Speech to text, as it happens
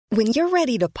When you're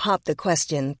ready to pop the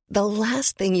question, the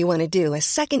last thing you want to do is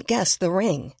second-guess the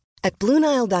ring. At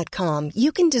BlueNile.com,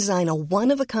 you can design a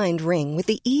one-of-a-kind ring with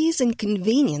the ease and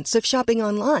convenience of shopping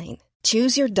online.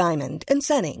 Choose your diamond and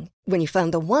setting. When you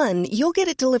find the one, you'll get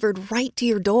it delivered right to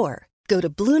your door. Go to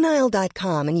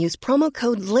BlueNile.com and use promo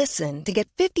code LISTEN to get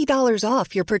 $50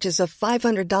 off your purchase of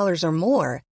 $500 or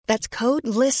more. That's code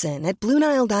LISTEN at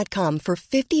BlueNile.com for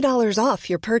 $50 off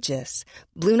your purchase.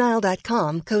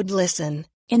 BlueNile.com, code LISTEN.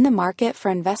 In the market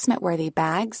for investment-worthy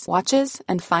bags, watches,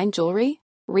 and fine jewelry,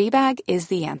 Rebag is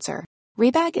the answer.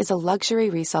 Rebag is a luxury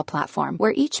resale platform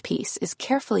where each piece is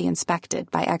carefully inspected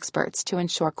by experts to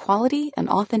ensure quality and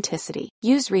authenticity.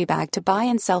 Use Rebag to buy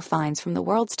and sell finds from the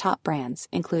world's top brands,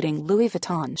 including Louis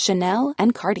Vuitton, Chanel,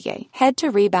 and Cartier. Head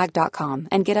to Rebag.com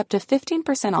and get up to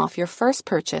 15% off your first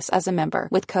purchase as a member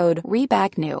with code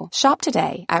REBAGNEW. Shop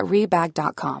today at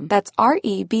Rebag.com. That's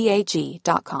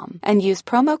REBAG.com. And use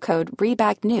promo code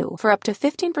REBAGNEW for up to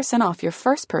 15% off your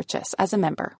first purchase as a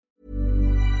member.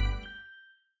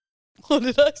 What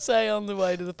did I say on the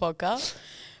way to the podcast?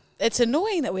 It's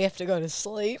annoying that we have to go to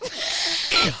sleep.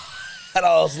 And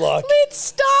I was like, let's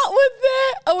start with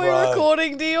that. Are we Bro.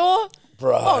 recording, Dior?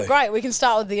 bro. Oh, great. We can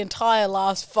start with the entire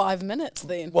last 5 minutes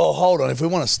then. Well, hold on. If we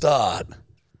want to start.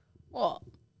 What?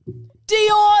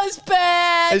 Dior's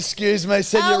back. Excuse me, Our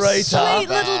senorita. sweet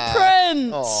little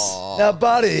prince. Aw. Now,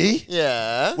 buddy,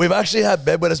 Yeah. we've actually had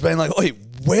bedwetters being like, oi,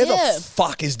 where Yeah. the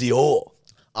fuck is Dior?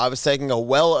 I was taking a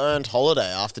well-earned holiday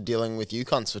after dealing with you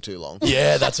cunts for too long.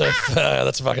 Yeah, that's a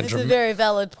fucking It's a very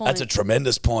valid point. that's a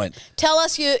tremendous point. Tell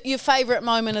us your favourite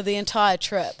moment of the entire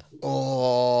trip.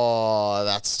 Oh,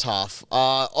 that's tough.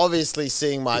 Obviously,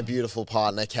 seeing my beautiful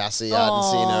partner, Cassie. I hadn't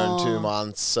seen her in 2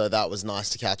 months, so that was nice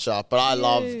to catch up. But I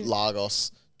love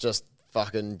Lagos. Just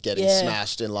fucking getting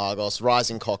smashed in Lagos.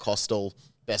 Rising Cock Hostel,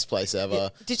 best place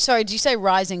ever. Did you say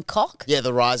Rising Cock? Yeah,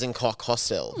 the Rising Cock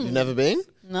Hostel. You've never been?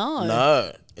 No.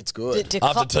 No, it's good.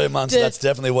 After 2 months, that's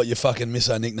definitely what your fucking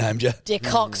misso nicknamed you. Their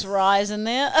cocks rising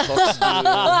there. Cock's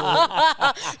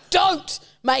good. Don't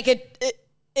make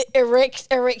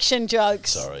erection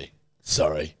jokes.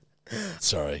 Sorry.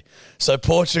 So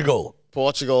Portugal.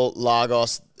 Portugal,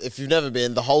 Lagos. If you've never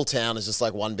been, the whole town is just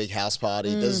like one big house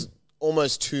party. There's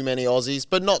almost too many Aussies,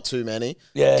 but not too many.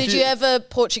 Yeah. Did you have a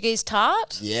Portuguese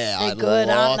tart? Yeah, They're I had good,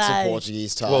 aren't lots of they?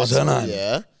 Portuguese tarts. What was her name?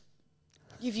 Yeah.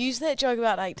 You've used that joke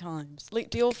about 8 times.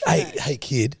 Let Dior Hey, finish. hey,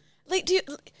 kid. Could you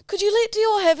let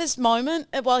Dior have his moment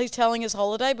while he's telling his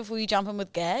holiday before you jump in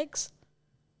with gags?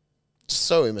 Just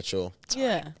so immature.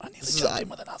 Yeah. I nearly jumped in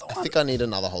with another I one. think I need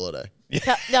another holiday.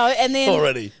 No, and then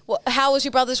Already. How was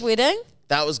your brother's wedding?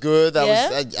 That was good. That Yeah?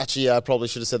 was actually, I probably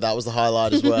should have said that was the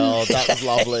highlight as well. That was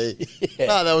lovely.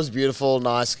 No, that was beautiful.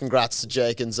 Nice. Congrats to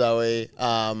Jake and Zoe.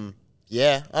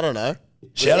 Yeah, I don't know.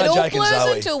 Shout It out all Jake and blurs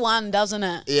Zoe. into one, doesn't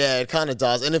it? Yeah, it kind of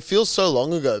does. And it feels so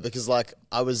long ago because, like,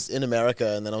 I was in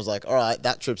America and then I was like, all right,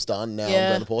 that trip's done. Now I'm Yeah.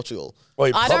 going to Portugal.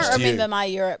 Wait, I props don't to you. remember my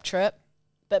Europe trip,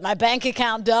 but my bank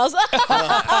account does.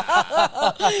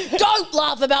 Don't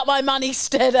laugh about my money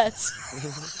status.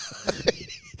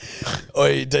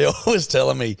 Oi, Dior was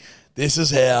telling me, this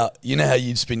is how, you know how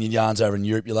you'd spin your yarns over in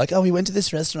Europe? You're like, oh, we went to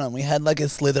this restaurant. We had like a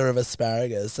slither of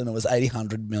asparagus and it was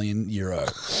 800 million euro.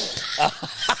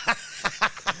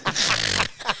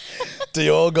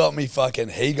 Dior got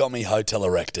me Hotel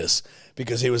Erectus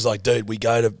because he was like, dude, we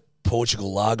go to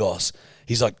Portugal, Lagos.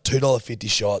 He's like, $2.50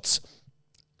 shots.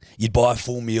 You'd buy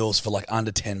full meals for like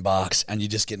under $10 and you're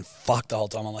just getting fucked the whole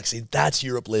time. I'm like, see, that's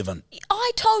Europe living.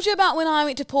 I told you about when I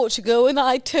went to Portugal and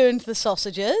I turned the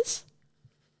sausages.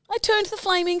 I turned the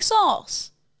flaming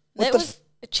sauce. That was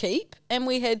cheap, and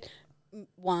we had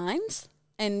wines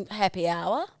and happy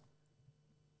hour.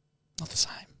 Not the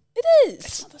same. It is.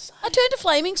 It's not the same. I turned a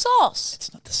flaming sauce.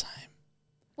 It's not the same.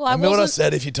 Well, I Remember what I wasn't.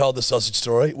 said? If you told the sausage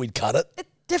story, we'd cut it. A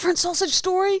different sausage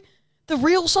story. The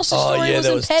real sausage story was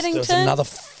in Paddington. there was another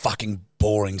fucking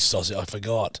boring sausage. I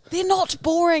forgot. They're not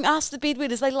boring. Ask the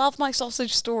bedwetters. They love my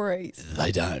sausage stories.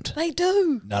 They don't. They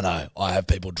do. No. I have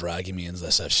people dragging me and they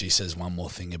say if she says one more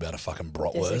thing about a fucking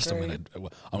bratwurst,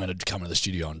 I'm gonna come into the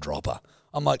studio and drop her.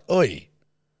 I'm like, oi,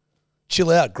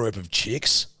 chill out, group of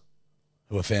chicks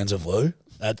who are fans of Lou.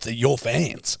 That's your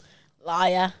fans.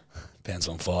 Liar. Pants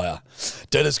on fire.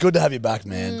 Dude, it's good to have you back,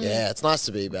 man. Yeah, it's nice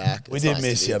to be back. We It's did nice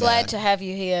miss to be you, back. Glad to have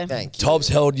you here. Thank you. Tobbs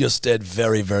held your stead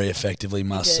very, very effectively,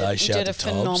 must say. You Shout did out a to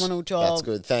Tobbs. phenomenal job. That's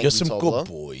good. Thank You're you, some Tobler. good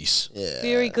boys. Yeah.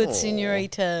 Very good, Aw.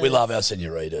 senoritas. We love our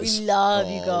senoritas. We love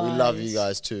you guys. We love you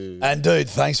guys too. And dude,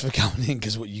 thanks for coming in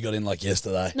because you got in like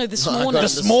yesterday. No, this I got morning.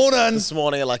 This morning. This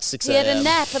morning at like 6 He a.m. had a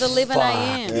nap at 11 Fuck,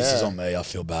 a.m. this is on me. I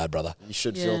feel bad, brother. You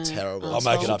should Yeah. feel terrible. I'll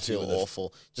make it You up to you feel with a-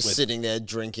 awful. Just with- sitting there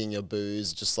drinking your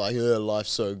booze, just like,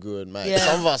 life's so good, mate. Yeah.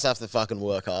 Some of us have to fucking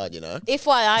work hard, you know?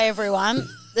 FYI, everyone,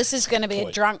 this is going to be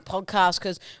a drunk podcast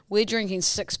because we're drinking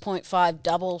 6.5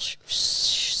 double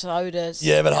sodas.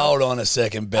 Yeah, but hold on a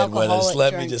second, bedwetters. Alcoholic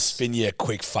Let me drinks. just spin you a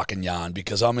quick fucking yarn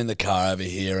because I'm in the car over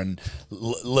here and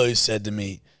Lou said to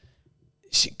me,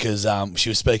 because she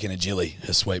was speaking to Jilly,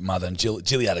 her sweet mother, and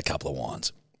Jilly had a couple of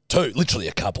wines. 2, literally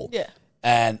a couple. Yeah.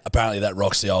 And apparently that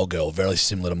rocks the old girl, very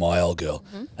similar to my old girl.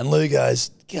 Mm-hmm. And Lou goes,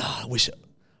 God, I wish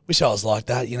I was like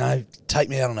that, you know, take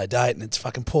me out on a date and it's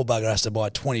fucking poor bugger has to buy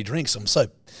 20 drinks. I'm so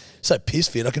piss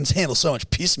fit. I can handle so much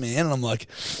piss, man. And I'm like,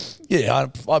 yeah,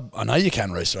 I know you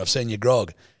can, Rooster. I've seen your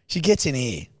grog. She gets in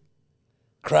here,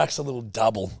 cracks a little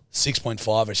double,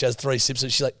 6.5. She has 3 sips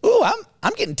and she's like, oh,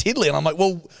 I'm getting tiddly. And I'm like,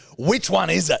 well, which one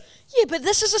is it? Yeah, but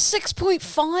this is a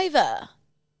 6.5er.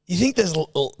 You think there's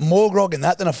more grog in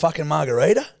that than a fucking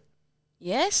margarita?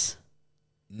 Yes.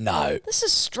 No. This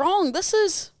is strong. This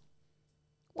is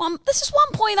 1.8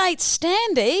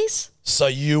 standees. So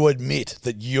you admit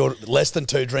that you're less than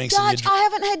 2 drinks and Dutch, I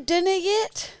haven't had dinner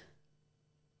yet.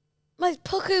 My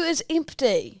puku is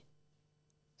empty.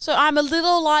 So I'm a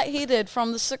little lightheaded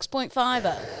from the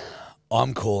 6.5er.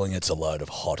 I'm calling it's a load of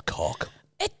hot cock.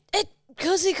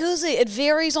 Koozie. It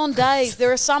varies on days.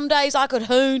 There are some days I could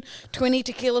hoon 20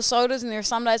 tequila sodas and there are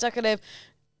some days I could have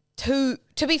 2.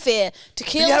 To be fair,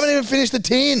 tequila... You haven't even finished the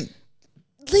tin.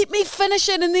 Let me finish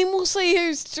it and then we'll see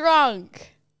who's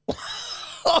drunk.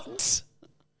 What?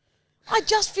 I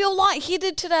just feel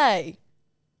lightheaded today.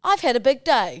 I've had a big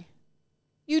day.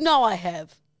 You know I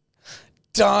have.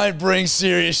 Don't bring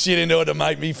serious shit into it to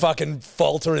make me fucking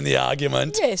falter in the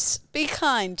argument. Yes, be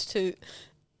kind to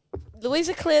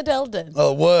Louisa Claire Delden.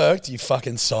 Well, it worked, you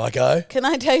fucking psycho. Can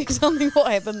I tell you something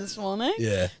what happened this morning?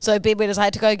 Yeah. So bedwetters, I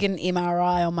had to go get an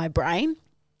MRI on my brain,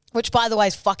 which by the way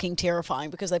is fucking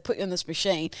terrifying because they put you in this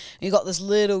machine and you got this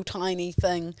little tiny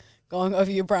thing going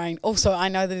over your brain. Also, I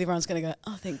know that everyone's going to go,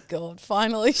 oh, thank God,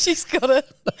 finally she's got it.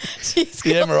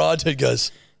 The MRI dude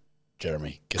goes,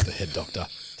 Jeremy, get the head doctor.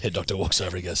 Head doctor walks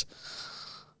over, he goes,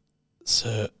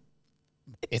 sir,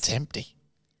 it's empty.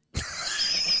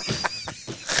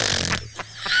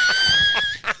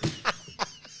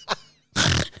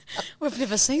 We've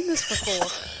never seen this before.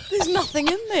 There's nothing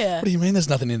in there. What do you mean there's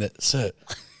nothing in there? Sir,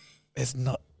 there's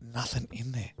nothing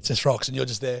in there. It's just rocks and you're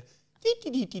just there.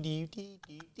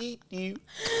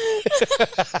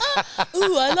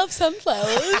 Ooh, I love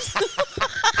sunflowers.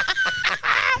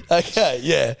 Okay,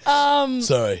 yeah.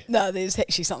 Sorry. No, there's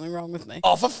actually something wrong with me.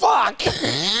 Oh, for fuck.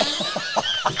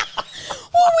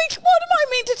 What am I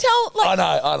meant to tell? Like, I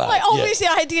know. Like, obviously,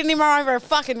 I had to get an MRI for a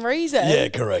fucking reason. Yeah,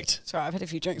 correct. Sorry, I've had a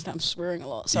few drinks and I'm swearing a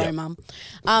lot. Sorry, Yeah.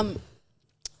 Mum.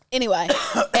 Anyway,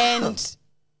 and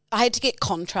I had to get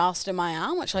contrast in my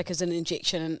arm, which like is an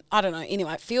injection, and I don't know.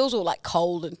 Anyway, it feels all like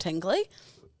cold and tingly.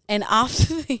 And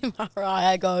after the MRI,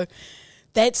 I go,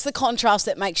 that's the contrast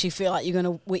that makes you feel like you're going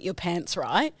to wet your pants,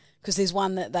 right? Because there's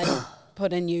one that they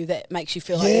put in you that makes you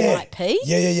feel like you might pee.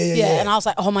 Yeah. And I was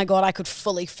like, oh my God, I could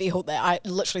fully feel that. I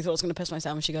literally thought I was going to piss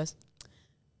myself. And she goes,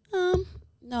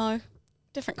 no,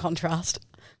 different contrast.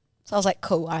 So I was like,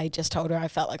 cool. I just told her I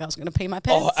felt like I was going to pee my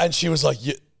pants. Oh, and she was like,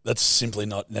 that's simply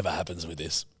never happens with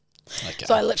this. Okay.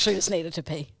 So I literally just needed to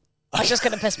pee. I was just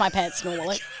going to piss my pants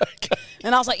normally. Okay.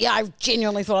 And I was like, yeah, I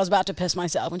genuinely thought I was about to piss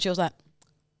myself. And she was like,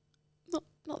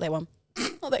 not that one.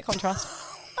 Not that contrast.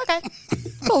 Okay.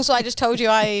 Cool. So I just told you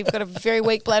I've got a very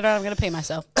weak bladder and I'm going to pee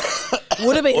myself.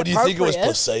 Would have been Or do you think it was appropriate.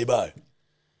 placebo?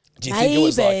 Do you Maybe. think it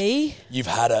was like you've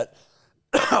had it?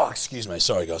 Oh, excuse me.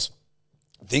 Sorry, guys.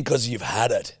 I think because you've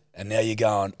had it and now you're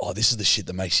going, oh, this is the shit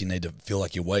that makes you need to feel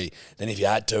like you're wee. Then if you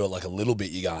had to, like a little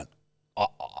bit, you're going,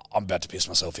 I'm about to piss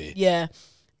myself here. Yeah.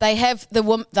 They have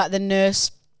the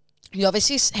nurse, you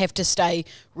obviously have to stay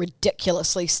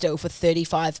ridiculously still for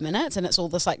 35 minutes and it's all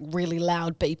this like really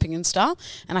loud beeping and stuff.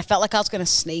 And I felt like I was going to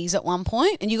sneeze at one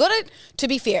point. And you got to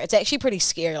be fair, it's actually pretty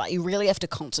scary. Like you really have to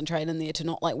concentrate in there to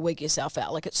not like wig yourself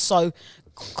out. Like it's so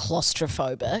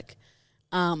claustrophobic.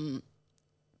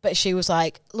 But she was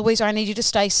like, Louisa, I need you to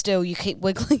stay still. You keep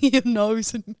wiggling your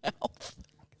nose and mouth.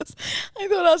 I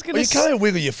thought I was going to... Well, you can't even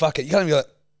wiggle your fucking... You can't even go like...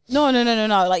 No.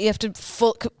 Like you have to...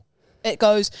 It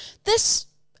goes, this...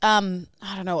 I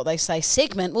don't know what they say,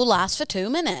 segment will last for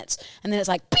 2 minutes. And then it's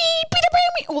like, beep, beep,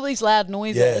 beep, beep, all these loud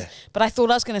noises. Yeah. But I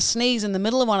thought I was going to sneeze in the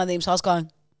middle of one of them, so I was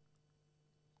going...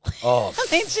 Oh, And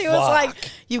then she was like,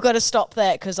 you've got to stop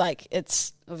that because like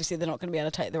it's... Obviously, they're not going to be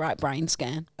able to take the right brain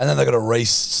scan. And then they've got to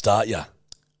restart you.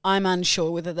 I'm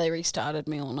unsure whether they restarted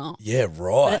me or not. Yeah, But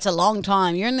right. it's a long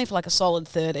time. You're in there for like a solid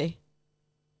 30.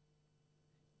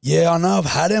 Yeah, I know. I've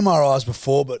had MRIs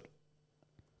before, but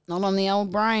Not on the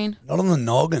old brain. not on the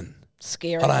noggin.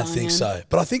 scary. I don't think so.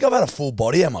 But I think I've had a full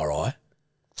body MRI.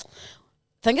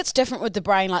 I think it's different with the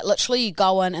brain. Like, literally, you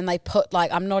go in and they put,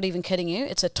 like, I'm not even kidding you,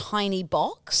 it's a tiny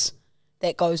box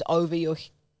that goes over your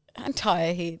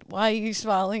entire head. Why are you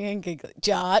smiling and giggling?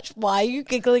 Josh, why are you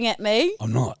giggling at me?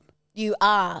 I'm not. You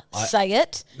are. Say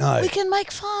it. No. We can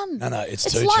make fun. No, it's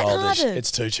too childish.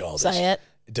 It's too childish. Say it.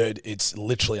 Dude, it's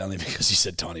literally only because you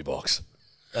said tiny box.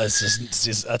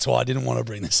 That's why I didn't want to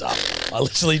bring this up. I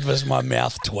literally just, my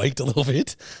mouth tweaked a little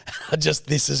bit.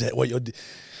 This is what you're...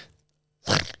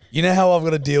 You know how I've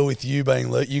got to deal with you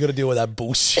being... You got to deal with that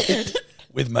bullshit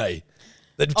with me.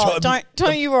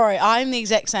 Don't you worry. I'm the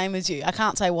exact same as you. I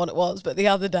can't say what it was, but the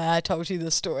other day I told you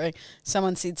this story.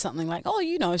 Someone said something like, oh,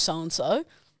 you know so-and-so.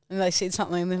 And they said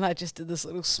something, and then I just did this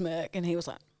little smirk, and he was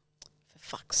like, for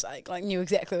fuck's sake, like knew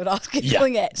exactly what I was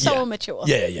giggling at. So immature.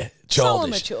 Yeah. Childish. So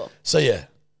immature. So, yeah,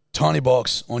 tiny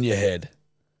box on your head.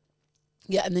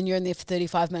 Yeah, and then you're in there for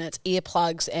 35 minutes,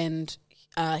 earplugs and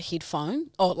headphone,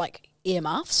 or like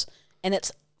earmuffs, and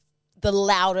it's the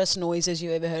loudest noises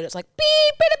you ever heard. It's like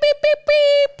beep, beep, beep, beep,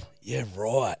 beep. Yeah,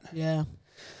 right. Yeah.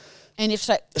 And if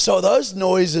so are those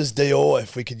noises, Dior,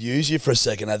 if we could use you for a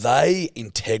second, are they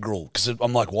integral? Because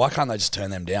I'm like, why can't they just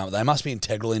turn them down? They must be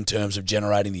integral in terms of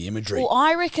generating the imagery. Well,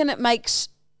 I reckon it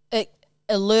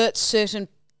alerts certain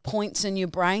points in your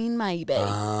brain, maybe.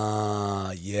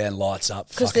 Yeah, and lights up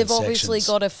because they've obviously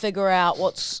got to figure out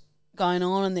what's going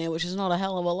on in there, which is not a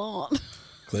hell of a lot.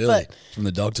 Clearly, from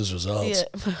the doctor's results.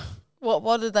 Yeah.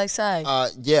 What did they say? I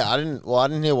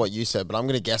didn't hear what you said, but I'm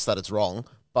going to guess that it's wrong.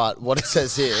 But what it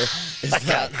says here is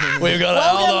that we've got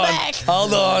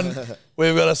hold on.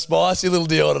 We've got a spicy little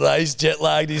deal today. He's jet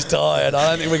lagged. He's tired. I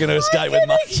don't think we're going to escape with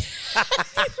much.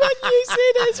 What you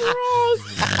said is wrong.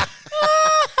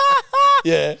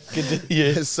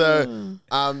 Yeah. So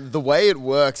the way it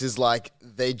works is like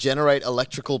they generate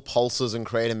electrical pulses and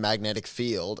create a magnetic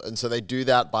field, and so they do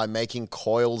that by making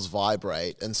coils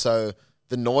vibrate, and so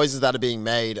the noises that are being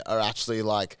made are actually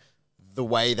like the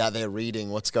way that they're reading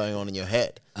what's going on in your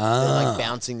head. They're like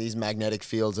bouncing these magnetic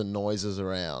fields and noises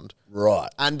around. Right.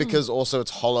 And because also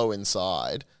it's hollow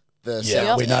inside, the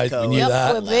we knew We're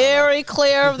that. very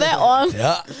clear of that one.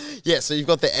 Yeah, so you've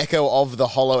got the echo of the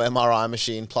hollow MRI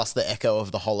machine plus the echo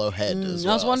of the hollow head as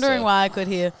well. I was wondering why I could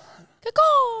hear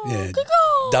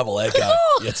Double echo.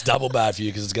 Yeah, it's double bad for you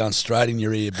because it's going straight in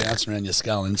your ear, bouncing around your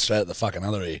skull and straight at the fucking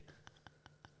other ear.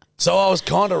 So I was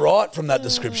kind of right from that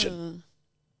description.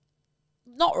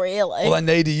 Not really. Well, I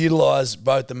need to utilise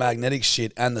both the magnetic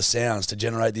shit and the sounds to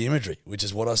generate the imagery, which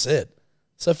is what I said.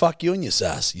 So fuck you and your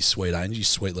sass, you sweet angel, you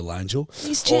sweet little angel.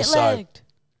 He's jet-lagged.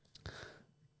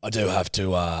 I do have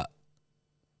to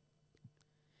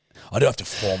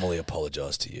formally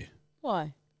apologise to you.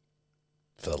 Why?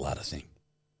 For the ladder thing.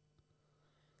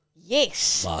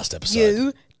 Yes. Last episode.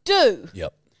 You do.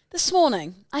 Yep. This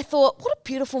morning, I thought, what a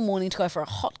beautiful morning to go for a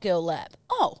hot girl lap.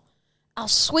 Oh, our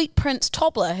sweet Prince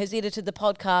Tobler has edited the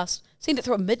podcast, sent it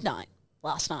through at midnight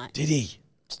last night. Did he?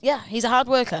 Yeah, he's a hard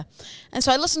worker. And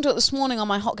so I listened to it this morning on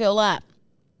my hot girl lap.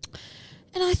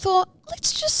 And I thought,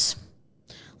 let's just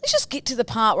get to the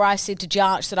part where I said to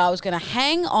Jarch that I was going to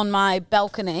hang on my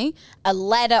balcony a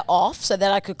ladder off so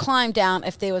that I could climb down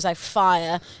if there was a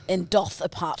fire in Doth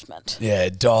apartment. Yeah,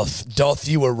 Doth,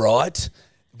 you were right.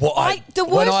 Let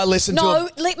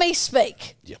me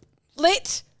speak. Yep.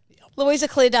 Louisa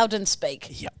Claredale didn't speak.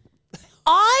 Yep.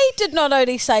 I did not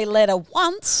only say ladder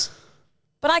once,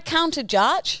 but I counted,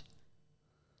 Jarch,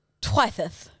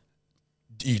 twiceth.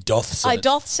 You doth said I it.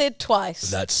 doth said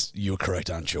twice. You were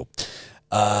correct, aren't you?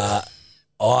 I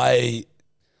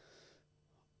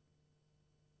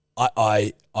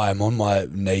am on my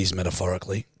knees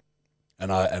metaphorically,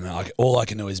 and all I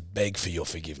can do is beg for your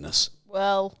forgiveness.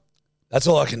 Well, that's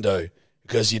all I can do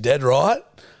because you're dead right,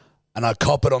 and I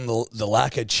cop it on the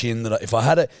lack of chin that if I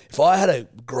had a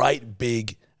great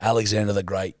big Alexander the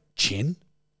Great chin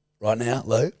right now,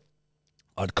 Lou,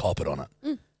 I'd cop it on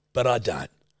it, but I don't.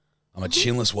 I'm a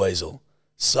chinless weasel,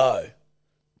 so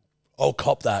I'll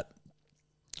cop that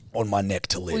on my neck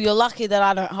to lid. Well, you're lucky that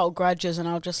I don't hold grudges and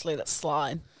I'll just let it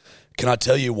slide. Can I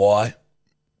tell you why?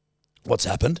 What's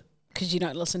happened? Because you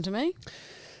don't listen to me?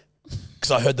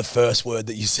 Because I heard the first word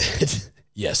that you said.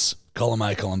 Yes, column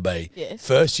A, column B. Yes.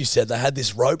 First you said they had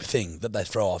this rope thing that they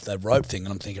throw off, that rope thing,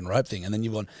 and I'm thinking rope thing. And then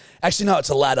you've gone, actually, no, it's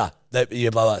a ladder. Blah, blah,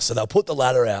 blah. So they'll put the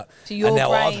ladder out. To your and now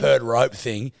brain, I've heard rope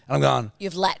thing. And I'm going.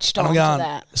 You've latched on to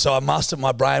that. So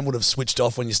my brain would have switched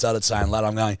off when you started saying ladder.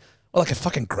 I'm going, well, like a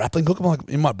fucking grappling hook. I'm like,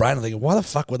 in my brain, I'm thinking, why the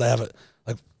fuck would they have it?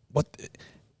 Like, what?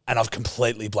 And I've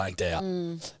completely blanked out.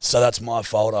 So that's my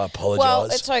fault. I apologise. Well,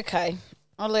 it's okay.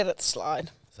 I'll let it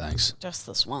slide. Thanks. Just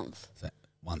this once.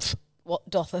 what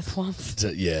dotheth once.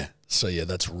 Yeah. So, yeah,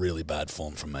 that's really bad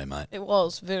form from me, mate. It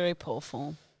was very poor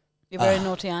form. You're very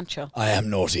naughty, aren't you? I am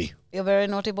naughty. You're a very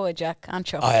naughty boy, Jack,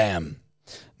 aren't you? I am.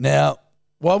 Now,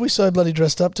 why are we so bloody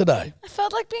dressed up today? I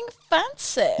felt like being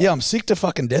fancy. Yeah, I'm sick to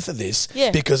fucking death of this.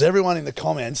 Yeah. Because everyone in the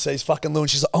comments sees fucking Lou and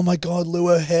she's like, oh my God, Lou,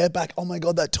 her hair back. Oh my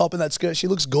God, that top and that skirt. She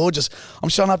looks gorgeous. I'm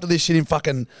showing up to this shit in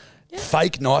fucking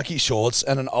fake Nike shorts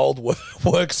and an old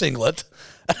work singlet.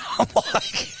 And I'm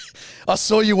like, I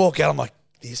saw you walk out. I'm like,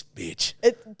 this bitch.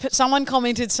 Someone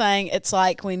commented saying it's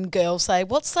like when girls say,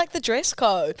 what's like the dress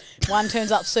code? One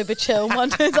turns up super chill, one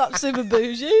turns up super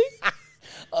bougie.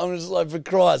 I'm just like, for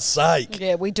Christ's sake.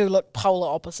 Yeah, we do look polar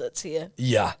opposites here.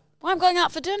 Yeah. Well, I'm going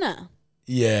out for dinner.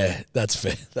 Yeah, that's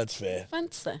fair. That's fair.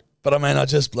 Fancy. But I mean, I'll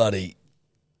just try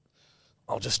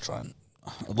and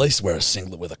at least wear a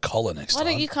singlet with a collar next time.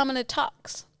 Why don't you come in a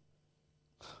tux?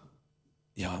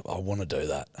 Yeah, I want to do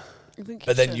that. I think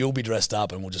But then should. you'll be dressed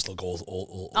up and we'll just look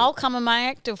all I'll come in my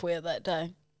active wear that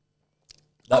day.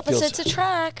 that Opposites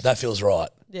attract. That feels right.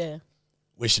 Yeah,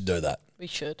 We should do that. we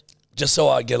should. Just so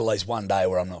I get at least one day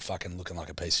where I'm not fucking looking like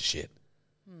a piece of shit.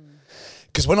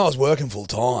 Because when I was working full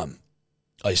time,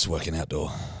 I used to work in outdoor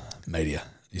media.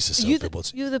 Used to sell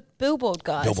billboards. You're the billboard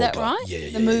guy, Billboard is that guy. right? Yeah,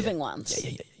 The moving ones.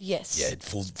 Yeah. Yes. Yeah,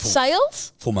 full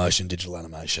Sales? full motion digital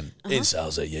animation in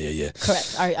sales. Yeah.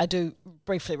 Correct. I do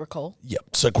briefly recall. Yep.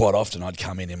 So quite often I'd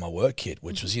come in my work kit,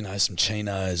 which was, some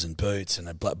chinos and boots and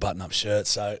a button-up shirt,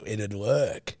 so it'd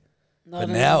work. But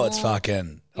now it's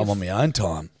fucking, I'm on my own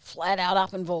time. Flat out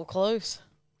up in Vaucluse.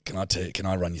 Can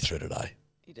I run you through today?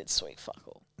 You did sweet fuck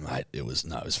all. Mate, it was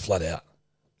flat out.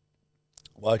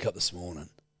 Woke up this morning,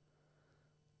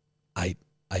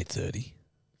 8:30.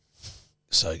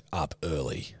 So up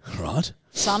early, right?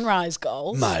 Sunrise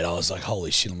goals. Mate, I was like,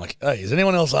 holy shit. I'm like, hey, is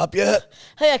anyone else up yet?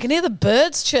 Hey, I can hear the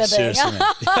birds chirping. Seriously,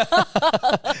 man.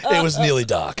 It was nearly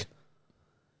dark.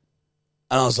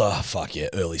 And I was like, oh, fuck yeah,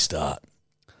 early start.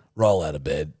 Roll out of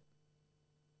bed.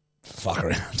 Fuck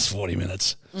around, it's 40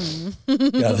 minutes. Go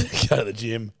to the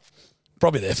gym.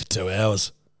 Probably there for 2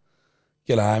 hours.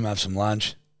 Get home, have some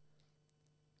lunch.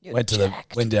 You're Went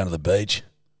jacked. down to the beach.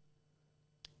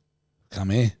 Come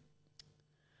here.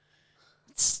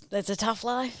 That's a tough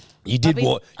life. You did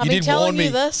warn me.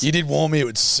 This. You did warn me.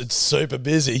 It's super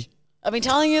busy. I've been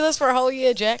telling you this for a whole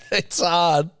year, Jack. It's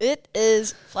hard. It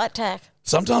is flat tack.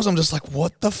 Sometimes I'm just like,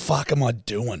 what the fuck am I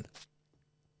doing?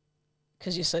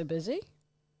 Because you're so busy?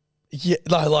 Yeah,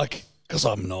 no, like, because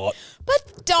I'm not.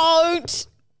 But don't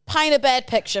paint a bad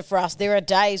picture for us. There are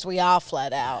days we are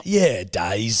flat out. Yeah,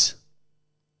 days.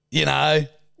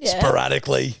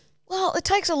 Sporadically. Well, it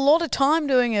takes a lot of time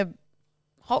doing a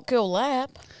hot girl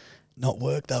lap. Not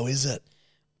work though, is it?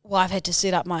 Well, I've had to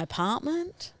set up my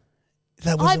apartment.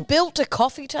 That I built a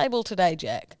coffee table today,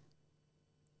 Jack.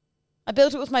 I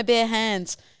built it with my bare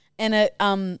hands. And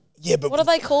yeah, but what are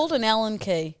they called? An Allen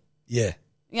key. Yeah.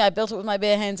 Yeah, I built it with my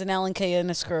bare hands, an Allen key and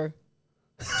a screw.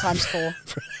 Times 4.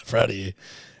 Proud of you.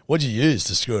 What'd you use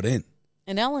to screw it in?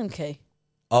 An Allen key.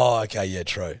 Oh, okay, yeah,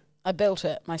 true. I built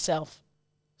it myself.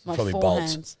 My Probably 4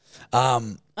 bolts. hands.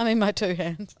 I mean, my 2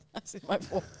 hands. I said my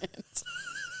 4 hands.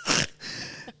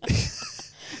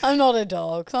 I'm not a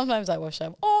dog. Sometimes I wish I.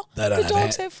 Oh, They don't do have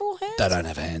dogs hand- have 4 hands? They don't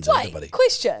have hands, Wait, everybody.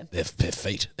 question. They're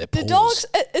feet. They're The paws. dogs,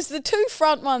 is the 2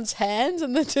 front ones hands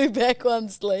and the 2 back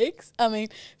ones legs? I mean,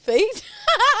 feet?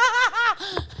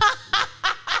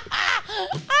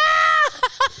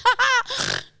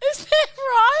 Is that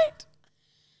right?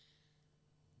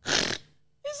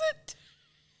 Is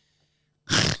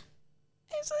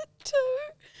it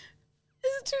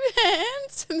 2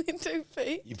 hands and then 2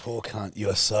 feet? You poor cunt. You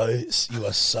are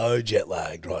so jet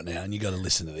lagged right now, and you got to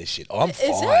listen to this shit. I'm Is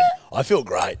fine. it? I feel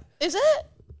great. Is it?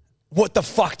 What the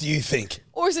fuck do you think?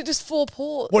 Or is it just 4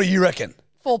 paws? What do you reckon?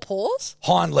 4 paws?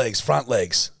 Hind legs, front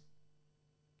legs.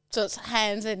 So it's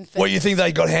hands and feet. What do you think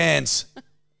they got hands?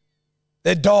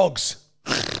 They're dogs.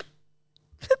 They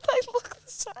look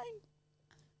the same.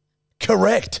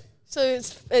 Correct. So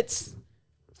it's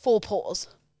 4 paws.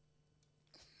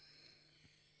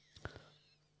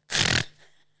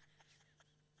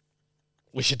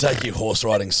 We should take you horse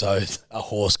riding so a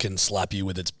horse can slap you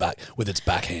with its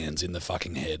back hands in the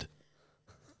fucking head.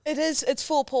 It's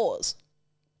 4 paws.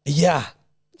 Yeah.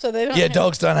 So they don't Yeah, have-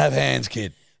 dogs don't have hands,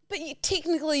 kid. But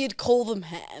technically you'd call them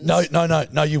hands.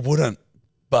 No, you wouldn't,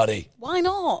 buddy. Why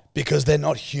not? Because they're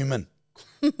not human.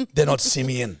 They're not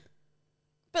simian.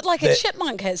 But like a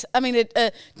chipmunk has,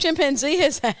 a chimpanzee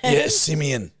has hands. Yeah,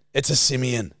 simian. It's a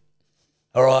simian.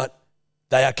 All right?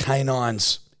 They are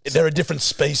canines. They're a different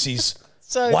species.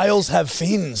 So Whales have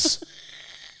fins.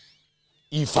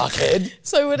 You fuckhead.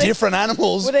 So different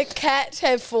animals. Would a cat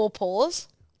have 4 paws?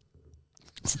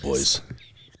 Boys,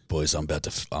 I'm about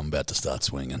to start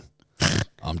swinging.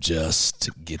 I'm just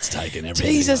gets taken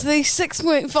everything. Jesus, these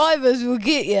 6.5ers will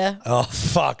get you. Oh,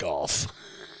 fuck off.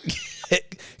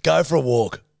 Go for a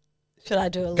walk. Should I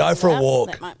do a Go for a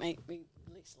walk. That might make me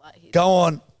less lightheaded. Go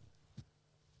on.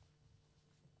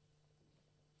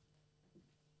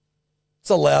 It's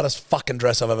the loudest fucking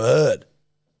dress I've ever heard.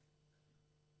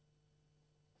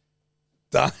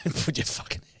 Don't put your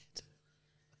fucking head.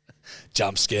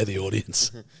 Jump scare the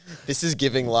audience. This is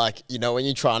giving like, you know, when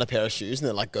you try on a pair of shoes and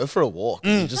they're like, go for a walk.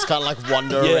 You just kind of like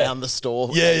wander around the store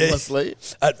aimlessly.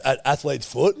 At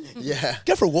Athlete's Foot? Yeah.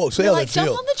 Go for a walk. See how they feel.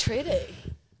 Jump on the treadie.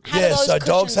 How do Yeah, those so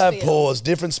dogs cushions have feel? paws.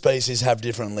 Different species have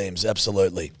different limbs.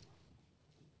 Absolutely.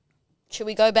 Should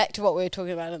we go back to what we were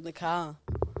talking about in the car?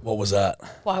 What was that?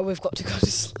 Why we've got to go to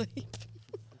sleep.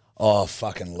 Oh,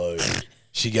 fucking Lou.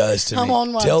 She goes to I'm me.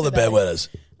 on one Tell today. the bedwetters.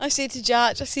 I said to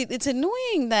Jarch, it's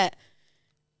annoying that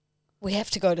we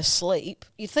have to go to sleep.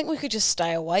 You'd think we could just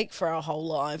stay awake for our whole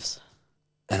lives.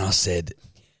 And I said,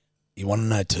 you want to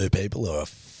know two people who are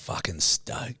fucking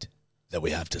stoked that we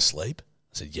have to sleep?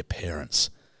 I said, your parents.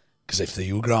 Because if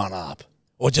you were growing up,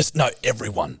 or just, no,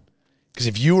 everyone. Because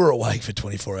if you were awake for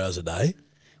 24 hours a day.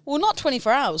 Well, not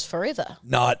 24 hours, forever.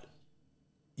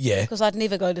 Yeah. Because I'd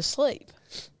never go to sleep.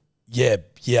 Yeah,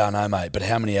 I know, mate. But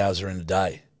how many hours are in a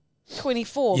day?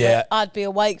 24, Yeah. but I'd be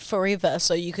awake forever,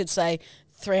 so you could say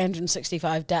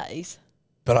 365 days.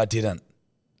 But I didn't.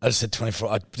 I just said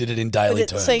 24. I did it in daily But it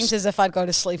terms. seems as if I'd go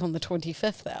to sleep on the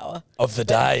 25th hour. Of the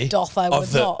day. Doth I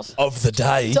would not. Of the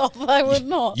day. Doth I would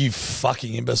not. You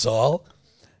fucking imbecile.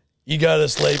 You go to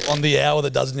sleep on the hour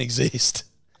that doesn't exist.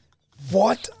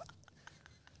 What?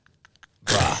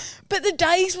 Bruh. But the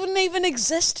days wouldn't even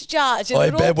exist, Judge. It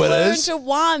Oi, would all blur bedwetters. into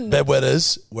one.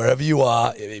 Bedwetters, wherever you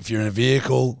are, if you're in a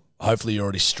vehicle, hopefully you're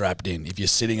already strapped in. If you're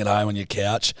sitting at home on your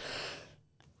couch,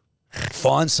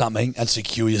 find something and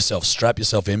secure yourself. Strap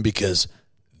yourself in because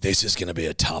this is going to be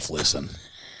a tough listen.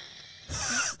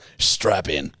 Strap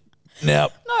in. Now,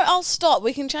 No, I'll stop.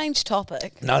 We can change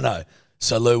topic. no.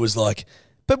 So Lou was like,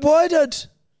 but why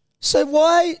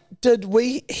did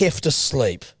we have to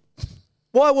sleep?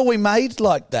 Why were we made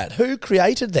like that? Who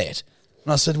created that?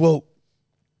 And I said, well,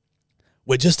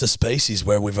 we're just a species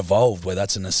where we've evolved, where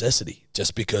that's a necessity,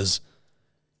 just because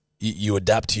you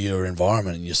adapt to your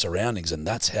environment and your surroundings, and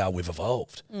that's how we've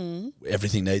evolved.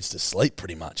 Everything needs to sleep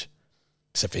pretty much,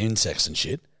 except for insects and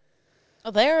shit.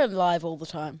 Oh, they're alive all the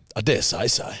time. I dare say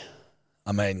so.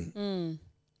 I mean,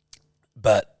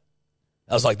 but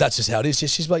I was like, that's just how it is.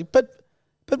 She's like, but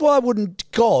why wouldn't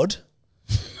God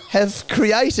have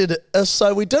created us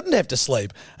so we didn't have to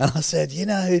sleep? And I said, you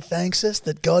know who thanks us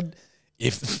that God,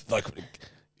 if like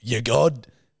your God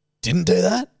didn't do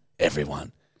that?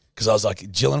 Everyone. Because I was like,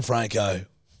 Jill and Franco,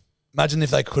 imagine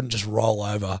if they couldn't just roll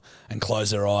over and close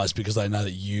their eyes because they know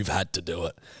that you've had to do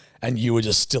it. And you were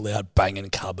just still out banging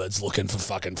cupboards looking for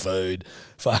fucking food.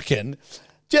 Fucking,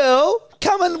 Jill,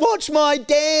 come and watch my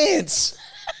dance.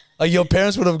 Like your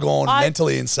parents would have gone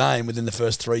mentally insane within the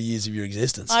first 3 years of your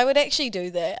existence. I would actually do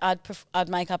that. I'd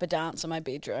make up a dance in my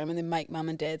bedroom and then make mum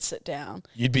and dad sit down.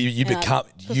 You'd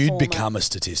become a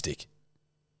statistic.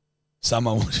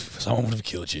 Someone would have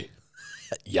killed you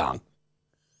young.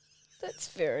 That's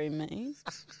very mean.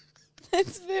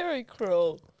 That's very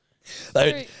cruel.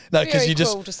 Very Very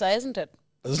cruel to say, isn't it?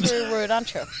 Very rude,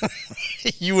 aren't you?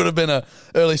 You would have been an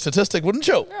early statistic, wouldn't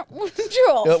you?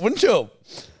 Sure. Yeah, wouldn't you?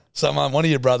 One of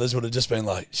your brothers would have just been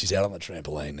like, she's out on the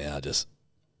trampoline now, just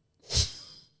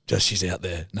she's out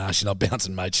there. No, she's not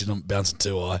bouncing, mate. She's not bouncing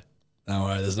too high. Don't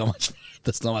worry, there's not much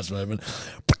movement.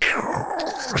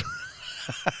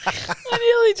 I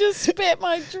nearly just spat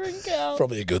my drink out.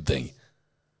 Probably a good thing.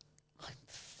 I'm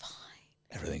fine.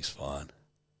 Everything's fine.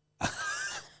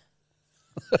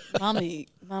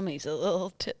 Mummy's a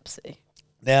little tipsy.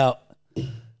 Now,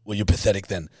 well, you're pathetic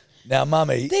then. Now,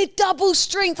 Mummy. They're double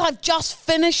strength. I've just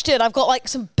finished it. I've got like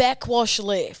some backwash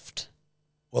left.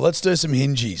 Well, let's do some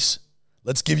hingies.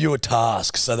 Let's give you a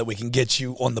task so that we can get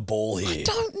you on the ball here. I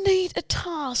don't need a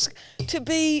task to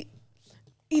be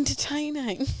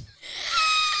entertaining.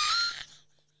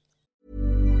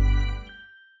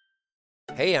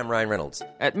 Hey, I'm Ryan Reynolds.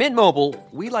 At Mint Mobile,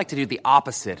 we like to do the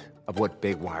opposite of what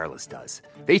Big Wireless does.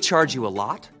 They charge you a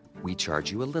lot, we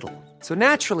charge you a little. So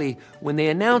naturally, when they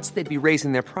announced they'd be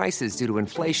raising their prices due to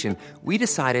inflation, we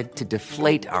decided to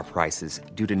deflate our prices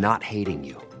due to not hating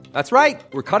you. That's right.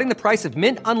 We're cutting the price of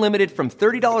Mint Unlimited from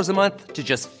 $30 a month to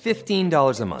just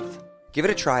 $15 a month. Give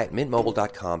it a try at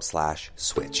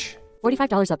mintmobile.com/switch.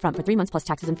 $45 up front for 3 months plus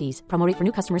taxes and fees. Promo rate for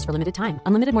new customers for limited time.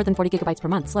 Unlimited more than 40 gigabytes per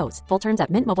month slows. Full terms at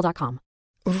mintmobile.com.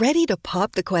 Ready to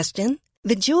pop the question?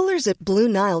 The jewelers at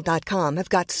BlueNile.com have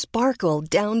got sparkle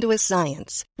down to a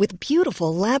science with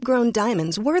beautiful lab-grown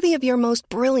diamonds worthy of your most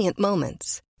brilliant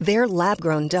moments. Their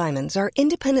lab-grown diamonds are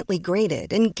independently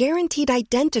graded and guaranteed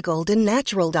identical to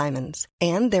natural diamonds,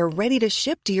 and they're ready to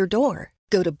ship to your door.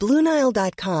 Go to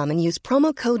BlueNile.com and use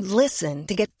promo code LISTEN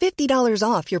to get $50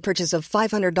 off your purchase of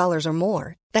 $500 or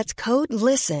more. That's code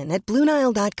LISTEN at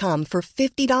BlueNile.com for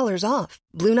 $50 off.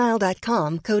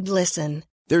 BlueNile.com, code LISTEN.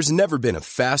 There's never been a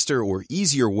faster or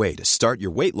easier way to start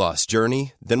your weight loss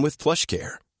journey than with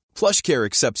PlushCare. PlushCare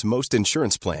accepts most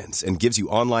insurance plans and gives you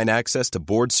online access to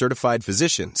board-certified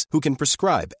physicians who can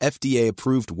prescribe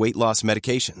FDA-approved weight loss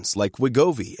medications like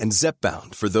Wegovy and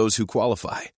Zepbound for those who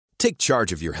qualify. Take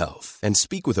charge of your health and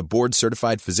speak with a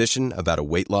board-certified physician about a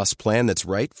weight loss plan that's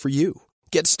right for you.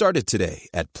 Get started today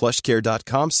at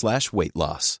plushcare.com/weight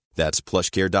loss. That's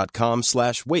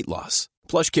plushcare.com/weight loss.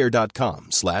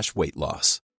 plushcare.com/weight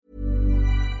loss.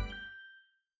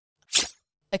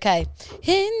 Okay.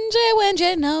 Hinge when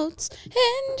your notes.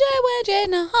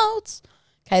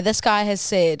 Okay, this guy has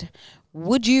said,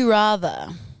 would you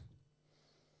rather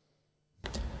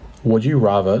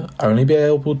only be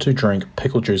able to drink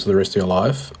pickle juice the rest of your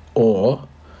life, or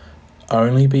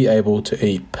only be able to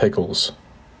eat pickles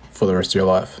for the rest of your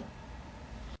life?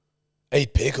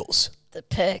 Eat pickles. the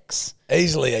picks?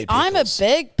 Easily eat pickles. I'm a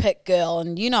big pick girl,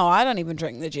 and I don't even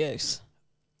drink the juice.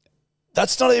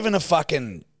 That's not even a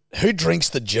fucking... Who drinks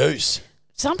the juice?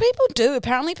 Some people do.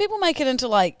 Apparently people make it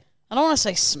into I don't want to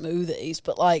say smoothies,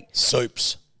 but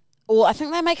soups. Or I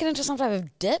think they make it into some type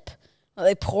of dip.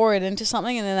 They pour it into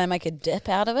something and then they make a dip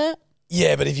out of it.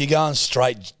 Yeah, but if you're going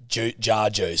straight jar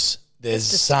juice, there's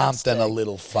something a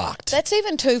little fucked. That's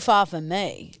even too far for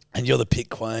me. And you're the pick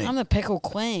queen. I'm the pickle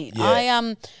queen.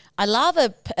 Yeah. I love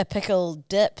a pickle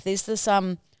dip. There's this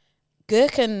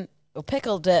gherkin or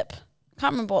pickle dip.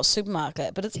 Can't remember what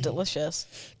supermarket, but it's delicious.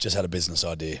 Just had a business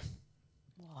idea.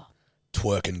 What?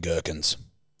 Twerking gherkins.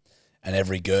 And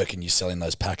every gherkin you sell in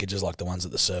those packages like the ones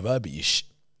at the servo, but you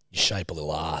shape a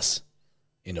little ass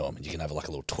into them and you can have a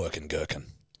little twerking gherkin.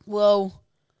 Well,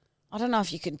 I don't know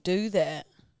if you can do that.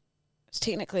 It's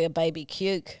technically a baby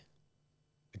cuke.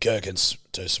 The gherkin's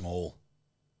too small.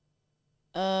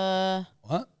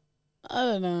 What? I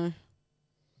don't know.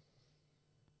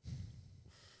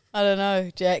 I don't know,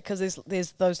 Jack, because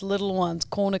there's those little ones,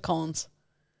 cornicons,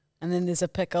 and then there's a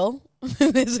pickle,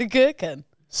 and there's a gherkin.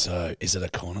 So, is it a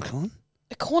cornicon?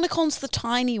 A cornicon's the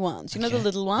tiny ones. You know the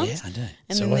little ones? Yeah, I do.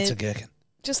 And so what's a gherkin?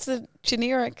 Just the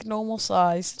generic, normal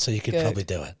size. So you could probably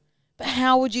do it. But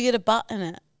how would you get a butt in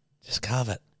it? Just carve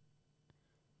it.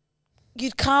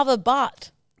 You'd carve a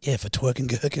butt. Yeah, for twerking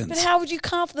gherkins. But how would you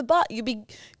carve the butt? You'd be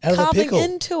Out of the carving pickle.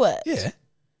 into it. Yeah.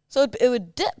 So it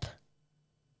would dip.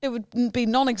 It would be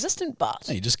non-existent butt.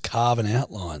 No, you just carve an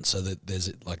outline so that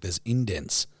there's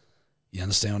indents. You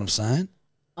understand what I'm saying?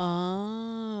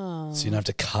 Oh. So you don't have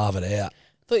to carve it out.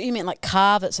 Thought you meant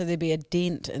carve it so there'd be a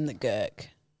dent in the gherk.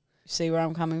 You see where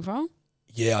I'm coming from?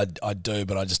 Yeah, I do,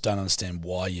 but I just don't understand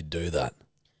why you do that.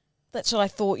 That's what I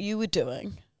thought you were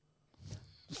doing.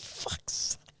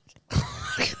 Fuck's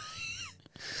sake.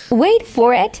 Wait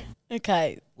for it.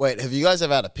 Okay. Wait, have you guys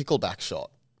ever had a pickleback shot?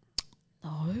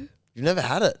 No. You've never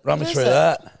had it? Run me through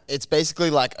that. It's basically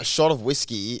like a shot of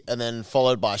whiskey and then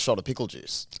followed by a shot of pickle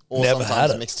juice. Or Never sometimes had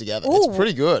it. mixed together. Ooh, it's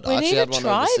pretty good. we I actually need had to one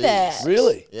try overseas. that.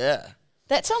 Really? Yeah.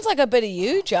 That sounds like a bit of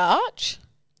you, Jarch.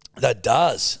 That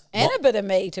does. And a bit of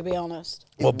me, to be honest.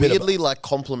 It weirdly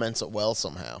complements it well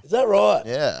somehow. Is that right?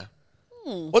 Yeah.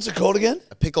 What's it called again?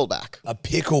 A pickleback. A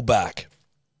pickleback.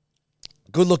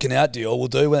 Good looking out, deal. We'll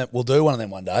do one of them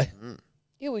one day.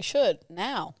 Yeah, we should.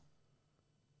 Now.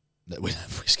 We don't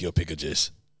have whiskey or pickle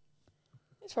juice.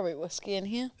 There's probably whiskey in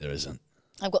here. There isn't.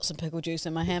 I've got some pickle juice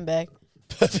in my handbag.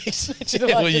 Perfect. You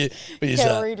know, I Will you just use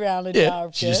that? carried round a jar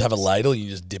of So you just have a chips. ladle and you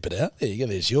just dip it out. There you go.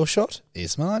 There's your shot.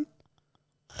 Here's mine.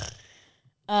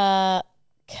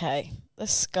 Okay.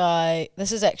 This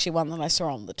is actually one that I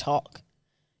saw on the talk.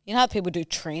 You know how people do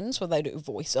trends where they do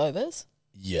voiceovers?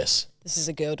 Yes. This is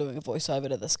a girl doing a voiceover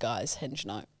to this guy's Hinge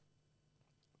note.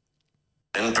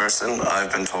 In person, I've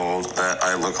been told that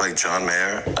I look like John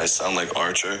Mayer, I sound like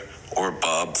Archer, or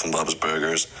Bob from Bob's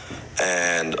Burgers,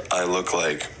 and I look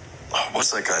like,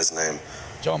 what's that guy's name?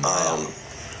 John Mayer.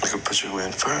 I could put you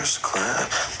in first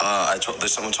class.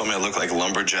 Someone told me I look like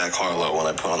Lumberjack Harlow when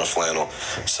I put on a flannel,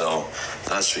 so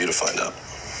that's for you to find out.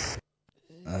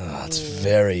 It's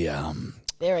very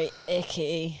Very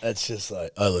icky. That's just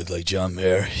like, I look like John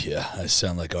Mayer. Yeah, I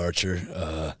sound like Archer.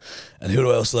 And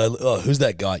who else? Who's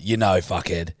that guy? You know,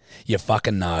 fuckhead. You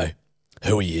fucking know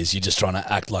who he is. You're just trying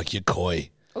to act like you're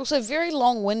coy. Also, very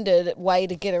long-winded way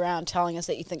to get around telling us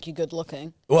that you think you're good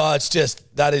looking. Well, it's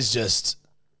just narcissism.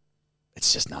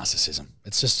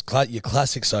 It's just your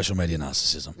classic social media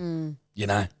narcissism. You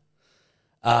know?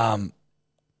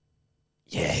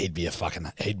 Yeah, he'd be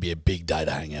a big day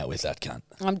to hang out with, that cunt.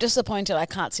 I'm disappointed I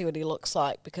can't see what he looks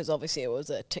like because obviously it was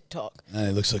a TikTok. And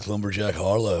he looks like Lumberjack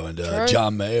Harlow and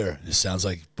John Mayer. It sounds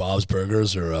like Bob's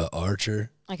Burgers or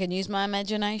Archer. I can use my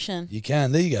imagination. You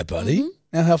can. There you go, buddy.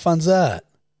 Now, how fun's that?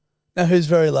 Now, who's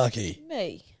very lucky?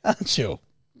 Me. Aren't you?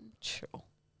 Sure.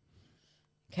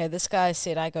 Okay, this guy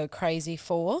said I go crazy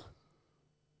for...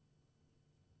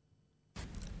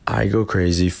 I go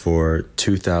crazy for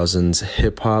 2000s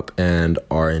hip-hop and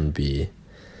R&B.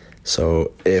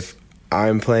 So if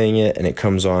I'm playing it and it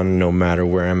comes on, no matter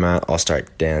where I'm at, I'll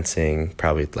start dancing,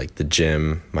 probably like the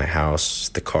gym, my house,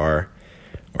 the car,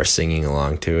 or singing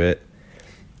along to it.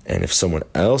 And if someone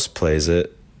else plays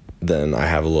it, then I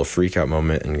have a little freak out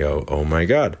moment and go, oh my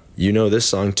God, you know this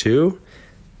song too?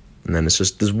 And then it's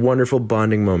just this wonderful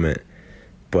bonding moment.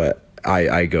 But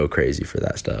I go crazy for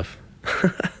that stuff.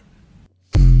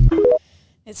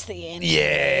 It's the end.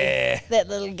 Yeah. That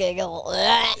little giggle.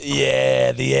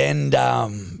 Yeah, the end.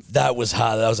 That was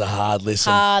hard. That was a hard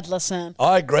listen. Hard listen.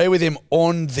 I agree with him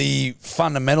on the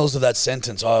fundamentals of that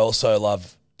sentence. I also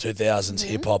love 2000s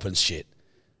hip-hop and shit.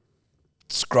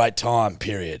 It's a great time,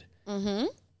 period. Mm-hmm.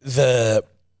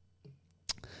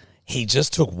 He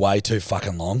just took way too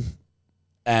fucking long.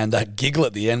 And that giggle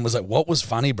at the end was like, what was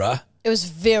funny, bruh? It was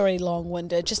very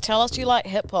long-winded. Just tell us you like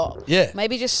hip-hop. Yeah.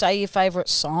 Maybe just say your favourite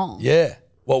song. Yeah.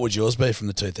 What would yours be from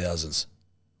the 2000s?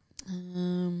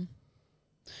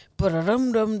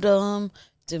 Ba-da-dum-dum-dum,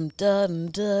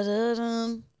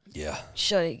 dum-da-dum-da-da-dum. Yeah.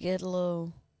 Shawty get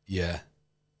low. Yeah.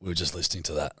 We were just listening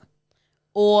to that.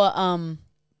 Or,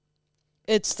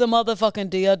 it's the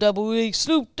motherfucking D-R-E-E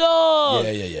Snoop Dogg.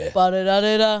 Yeah.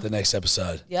 Ba-da-da-da-da. The next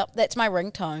episode. Yep, that's my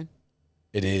ringtone.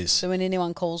 It is. So when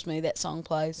anyone calls me, that song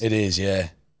plays. It is, yeah.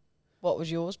 What would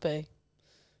yours be?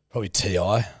 Probably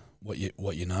T.I., what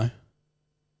you know.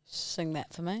 Sing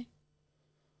that for me.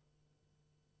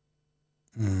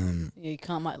 You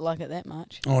can't like it that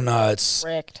much. Oh, no, it's...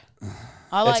 Wrecked.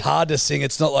 It's hard to sing.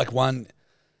 It's not like one...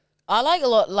 I like a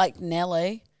lot like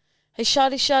Nelly. Hey,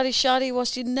 shawty,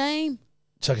 what's your name?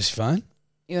 Chuck us your phone.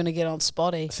 You want to get on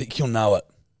Spotty? I think you'll know it.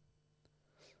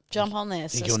 Jump on there, I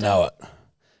think sister. you'll know it.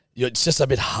 It's just a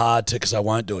bit hard to, because I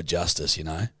won't do it justice, you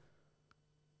know.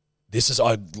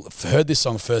 I heard this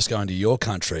song first going to your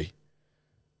country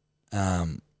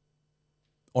on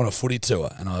a footy tour,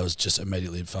 and I was just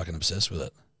immediately fucking obsessed with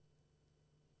it.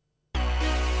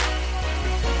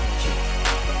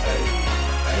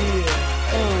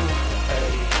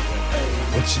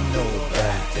 What you know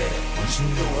about that? What you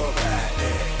know about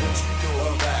that? What you know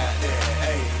about that?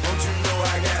 Hey, don't you know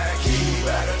I got a key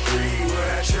by the 3 when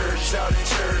I church out in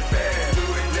church band, do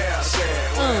it now,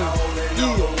 sad. When I only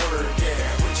know the word,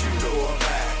 yeah. What you know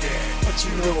about that? What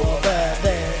you know about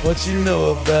that? What you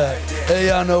know about?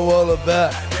 Hey, I know all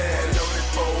about.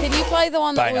 Can you play the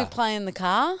one that we play in the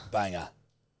car? Banger.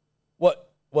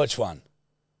 Which one?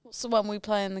 What's the one we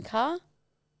play in the car?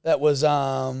 That was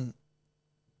No.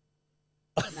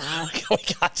 we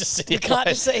can't just sit here. We can't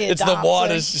just sit here It's dancing. the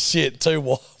whitest shit. Too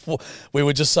white. We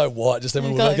were just so white. Just then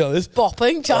we were like this.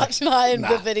 Bopping, Chuck and I in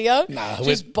the video. Nah,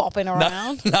 just bopping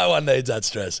around. No one needs that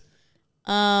stress.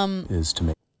 Is to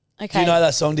me. Okay. Do you know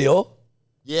that song, Dior?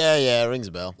 Yeah, it rings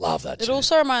a bell. Love that It tune.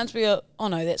 also reminds me of... Oh,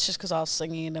 no, that's just because I was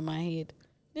singing it in my head.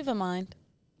 Never mind.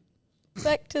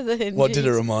 Back to the hinges. What did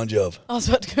it remind you of? I was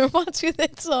about to go, reminds me of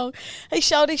that song. Hey,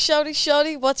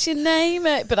 shawty, what's your name?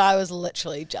 But I was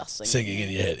literally just singing. Singing in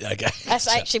your head. Okay. I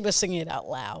actually was singing it out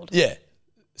loud. Yeah.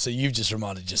 So you've just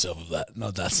reminded yourself of that,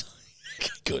 not that song.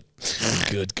 Good.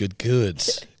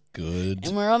 Good.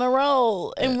 And we're on a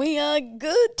roll. And we are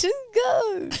good to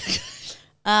go.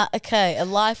 Okay, a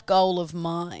life goal of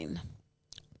mine.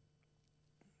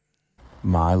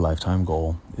 My lifetime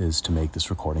goal is to make this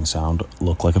recording sound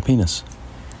look like a penis.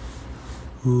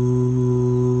 Ooh,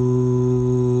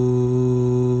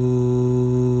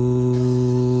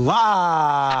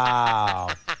 wow.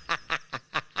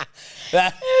 Is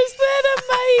that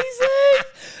amazing?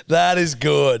 That is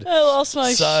good. I lost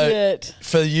my shit.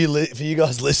 For you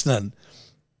guys listening,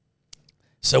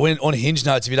 so on Hinge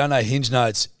Notes, if you don't know Hinge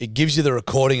Notes, it gives you the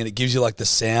recording and it gives you like the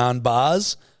sound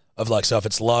bars of like, so if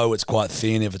it's low, it's quite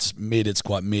thin. If it's mid, it's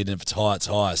quite mid. And if it's high, it's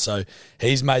high. So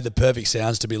he's made the perfect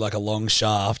sounds to be like a long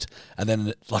shaft and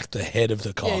then like the head of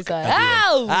the cock. Yeah, he's like,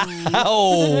 at the end.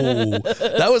 Ow!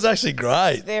 That was actually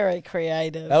great. Very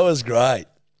creative. That was great.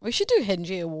 We should do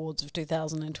Hingy Awards of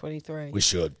 2023. We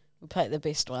should. We pick the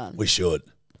best one. We should.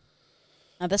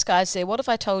 Now this guy said, what if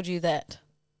I told you that?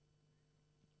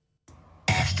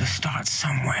 It has to start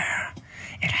somewhere.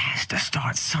 It has to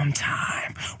start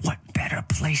sometime. What better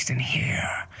place than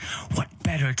here? What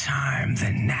better time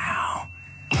than now?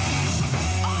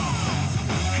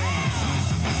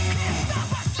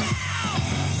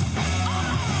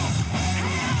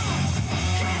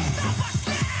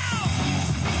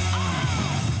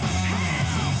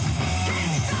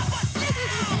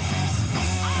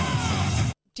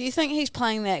 Do you think he's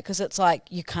playing that because it's like,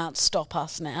 you can't stop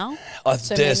us now? I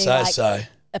dare say so.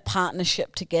 A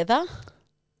partnership together,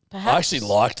 perhaps? I actually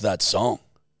liked that song.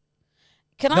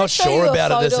 Can I Not show sure you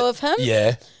about a it. photo of him?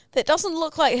 Yeah. That doesn't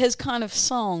look like his kind of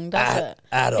song, does it?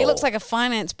 At He all. looks like a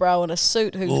finance bro in a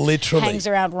suit who Literally. hangs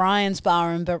around Ryan's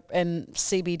bar in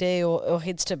CBD or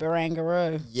heads to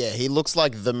Barangaroo. Yeah, he looks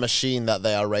like the machine that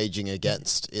they are raging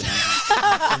against.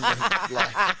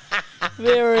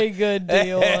 Very good,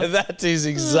 Dior. That is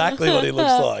exactly what he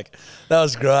looks like. That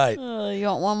was great. You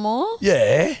want one more?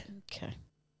 Yeah. Okay.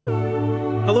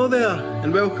 Hello there,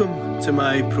 and welcome to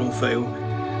my profile.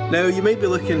 Now, you might be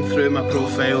looking through my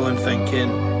profile and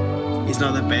thinking, he's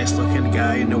not the best looking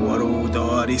guy in the world,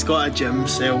 or he's got a gym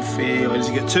selfie, or he's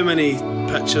got too many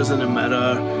pictures in the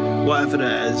mirror, whatever it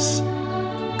is.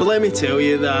 But let me tell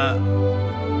you that,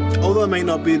 although I might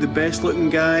not be the best looking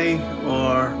guy,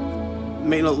 or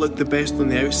might not look the best on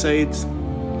the outside,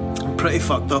 I'm pretty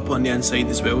fucked up on the inside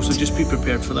as well, so just be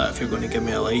prepared for that if you're going to give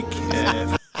me a like.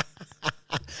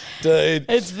 Dude.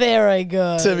 It's very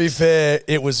good. To be fair,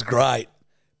 it was great.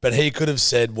 But he could have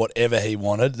said whatever he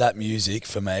wanted. That music,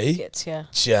 for me, Gets you.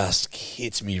 just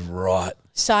hits me right.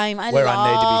 Same. I where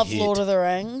I need to love be hit. Lord of the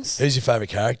Rings. Who's your favourite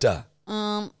character?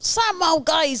 Samwell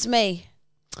Guys Me.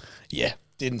 Yeah,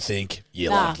 didn't think you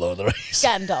Nah. loved Lord of the Rings.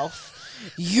 Gandalf.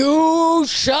 You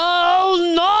shall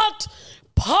not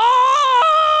pass.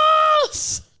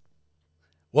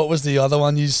 What was the other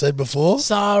one you said before?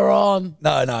 Sauron.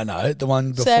 No. The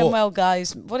one before. Samwell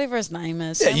Guys, whatever his name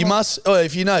is. Yeah, you Samwell- must. Oh,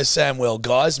 if you know Samwell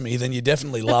Guys Me, then you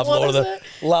definitely love What Lord of is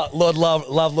the it? love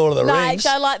Lord of the No, Rings.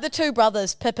 actually, I like the two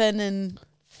brothers, Pippin and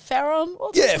Farron.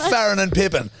 What's Yeah, his name? Farron and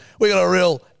Pippin. We got a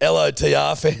real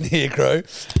LOTR fan here, crew.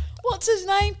 What's his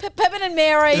name? Pippin and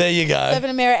Mary. There you go. Pippin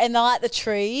and Mary, and they like the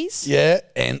trees. Yeah,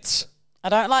 Ents. I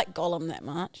don't like Gollum that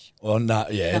much. Well, no,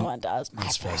 yeah. No one does.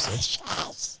 Not supposed to.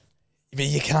 But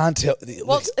you can't tell.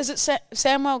 Is it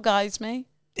Samwell Guys Me?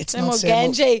 It's Samwell not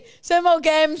Samwell. Gamgee. Samwell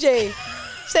Gamgee.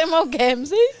 Samwell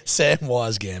Gamgee.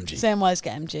 Samwise Gamgee. Samwise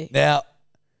Gamgee. Now,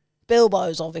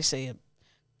 Bilbo's obviously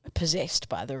possessed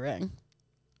by the ring.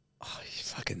 you've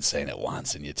fucking seen it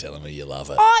once and you're telling me you love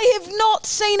it. I have not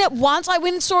seen it once. I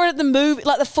went and saw it at the movie,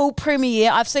 like the full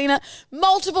premiere. I've seen it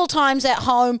multiple times at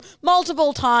home,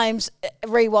 multiple times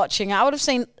rewatching it. I would have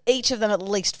seen each of them at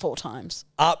least 4 times.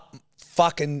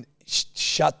 Fucking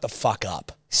shut the fuck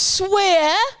up.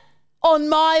 Swear on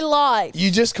my life.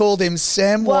 You just called him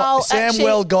Samwell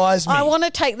actually, Guys Me. I want to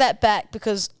take that back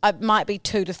because I might be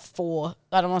 2 to 4.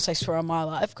 I don't want to say swear on my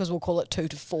life because we'll call it 2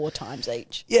 to 4 times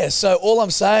each. Yeah, so all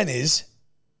I'm saying is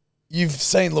you've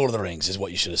seen Lord of the Rings is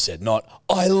what you should have said, not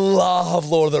I love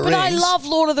Lord of the Rings. But I love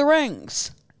Lord of the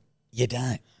Rings. You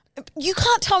don't. You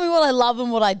can't tell me what I love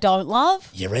and what I don't love.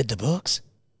 You read the books?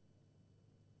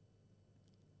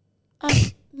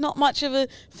 I'm not much of a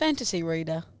fantasy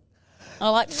reader. I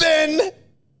like. Then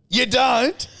you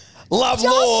don't love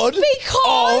Just Lord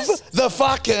because of the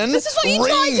fucking This is what you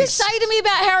tried to say to me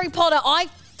about Harry Potter. I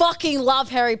fucking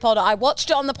love Harry Potter. I watched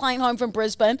it on the plane home from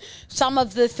Brisbane, some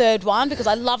of the third one, because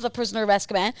I love The Prisoner of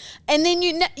Azkaban. And then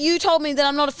you told me that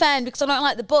I'm not a fan because I don't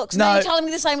like the books. No. Now you're telling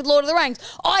me the same with Lord of the Rings.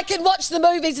 I can watch the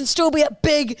movies and still be a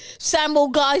big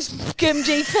Samwell Guys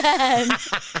Gimji fan.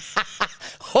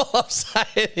 All I'm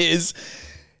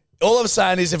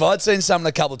saying is if I'd seen something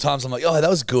a couple of times, I'm like, oh, that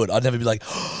was good. I'd never be like,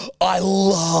 oh, I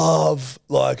love,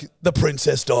 like, The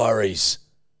Princess Diaries.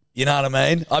 You know what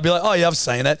I mean? I'd be like, oh, yeah, I've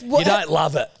seen it. You don't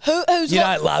love it. Who's you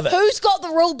don't love it. Who's got the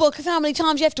rule book of how many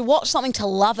times you have to watch something to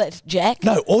love it, Jack?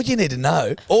 No, all you need to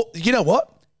know, you know what?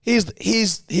 Here's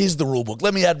the rule book.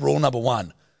 Let me add rule number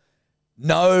 1.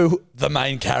 Know the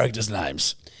main characters'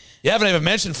 names. You haven't even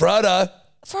mentioned Frodo.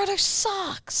 Frodo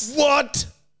sucks. What?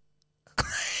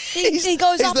 He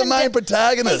goes he's up the and main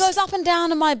protagonist. He goes up and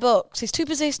down in my books. He's too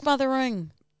possessed by the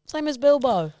ring. Same as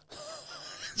Bilbo.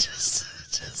 just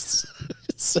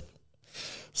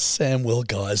Samwell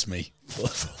Guys Me.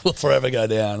 Will forever go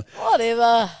down.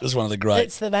 Whatever. It was one of the great.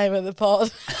 It's the name of the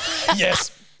pod.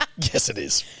 Yes, it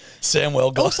is.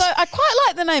 Samwell Guys. Also, I quite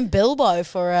like the name Bilbo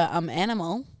for a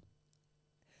animal.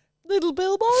 Little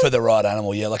Bilbo. For the right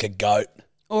animal, yeah, like a goat.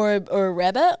 Or a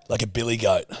rabbit. Like a billy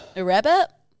goat. A rabbit.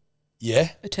 Yeah.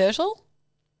 A turtle.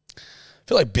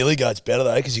 feel like Billy Goat's better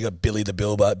though because you got Billy the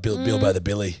Bilbo, Bilbo the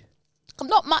Billy. I'm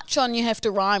not much on you have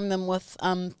to rhyme them with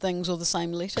things or the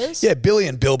same letters. Yeah, Billy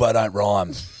and Bilbo don't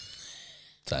rhyme.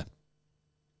 So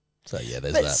yeah,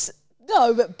 there's that.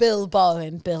 No, but Bilbo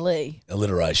and Billy.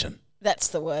 Alliteration. That's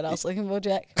the word I was looking for,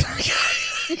 Jack.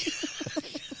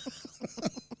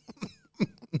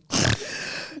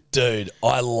 Dude,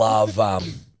 I love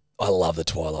the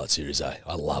Twilight series, eh?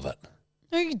 I love it.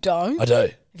 No, you don't. I do.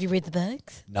 Have you read the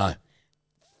books? No.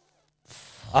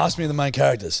 Ask me the main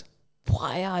characters.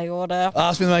 Why I order?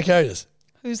 Ask me the main characters.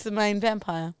 Who's the main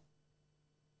vampire?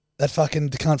 That fucking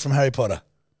cunt from Harry Potter.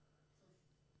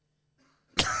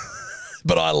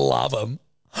 But I love him.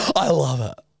 I love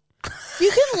it.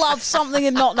 You can love something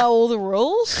and not know all the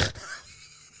rules.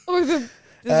 Or the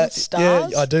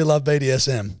stars. Yeah, I do love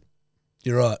BDSM.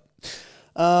 You're right.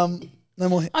 No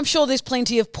more. I'm sure there's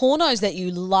plenty of pornos that you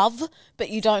love,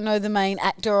 but you don't know the main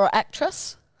actor or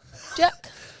actress, Jack.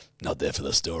 Not there for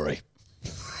the story.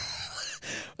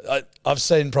 I've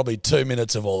seen probably 2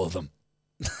 minutes of all of them.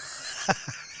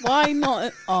 Why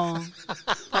not? Oh.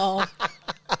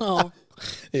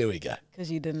 Here we go.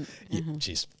 Because you didn't. Yeah,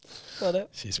 she's got it.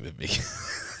 She's with me.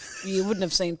 You wouldn't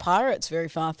have seen Pirates very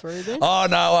far through then. Oh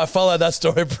no, I followed that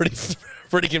story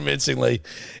pretty convincingly.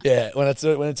 Yeah, when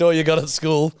it's all you got at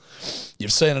school,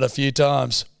 you've seen it a few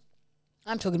times.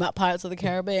 I'm talking about Pirates of the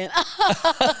Caribbean.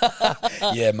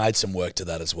 Yeah, made some work to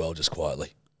that as well, just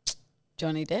quietly.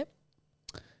 Johnny Depp.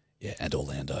 Yeah, and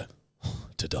Orlando,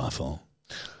 to die for.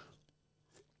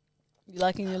 You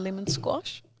liking your lemon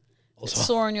squash? It's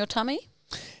sore in your tummy?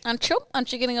 Aren't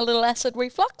you getting a little acid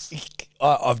reflux?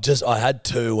 I had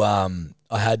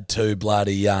two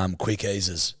bloody quick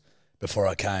eases before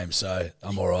I came, so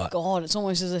I'm all right. God, it's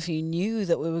almost as if you knew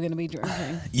that we were going to be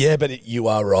drinking. Yeah, but you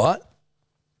are right.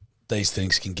 These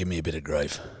things can give me a bit of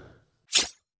grief.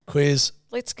 Quiz.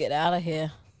 Let's get out of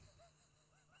here.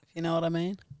 If you know what I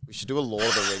mean. We should do a Lord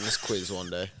of the Rings quiz one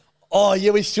day. Oh,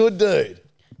 yeah, we should, dude.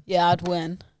 Yeah, I'd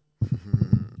win.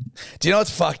 Do you know what's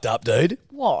fucked up, dude?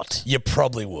 What? You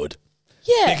probably would.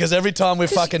 Yeah. Because every time we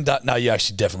fucking... No, you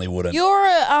actually definitely wouldn't. You're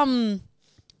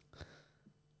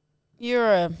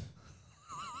a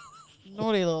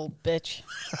naughty little bitch.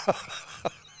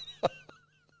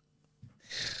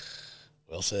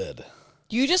 Well said.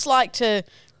 You just like to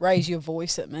raise your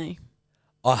voice at me.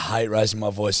 I hate raising my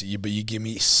voice at you, but you give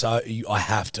me I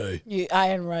have to.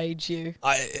 I enrage you.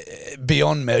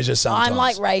 Beyond measure sometimes. I'm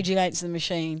like Rage Against the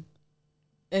Machine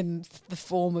in the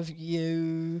form of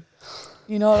you.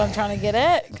 You know what I'm trying to get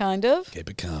at, kind of?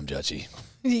 Keep it calm, Judgy.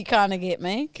 You kind of get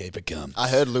me. Keep it calm. I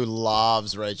heard Lou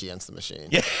loves Rage Against the Machine.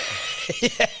 Yeah,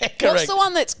 correct. What's the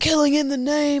one that's Killing in the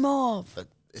Name of?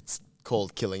 It's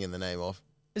called Killing in the Name of.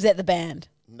 Is that the band?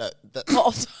 No.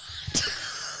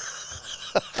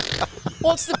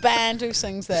 What's the band who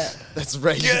sings that? That's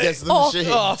Rage Against the Machine.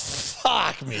 Oh,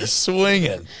 fuck me,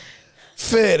 swinging.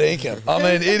 Fair dinkum. I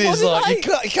mean, it is like,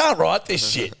 you can't write this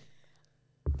shit.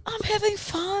 I'm having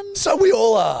fun. So we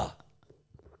all are.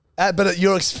 But at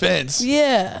your expense.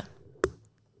 Yeah.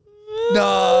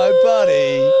 No,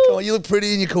 buddy. Come on, you look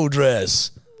pretty in your cool dress.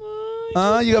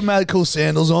 You got mad cool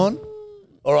sandals on.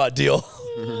 All right, deal.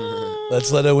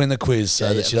 Let's let her win the quiz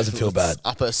so that she doesn't feel bad.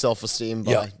 Up her self-esteem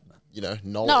by, knowledge.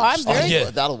 No, I'm very...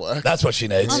 That'll work. That's what she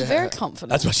needs. I'm very confident.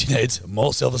 That's what she needs.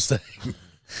 More self-esteem.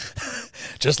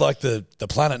 Just like the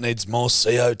planet needs more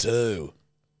CO2.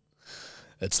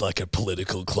 It's like a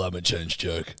political climate change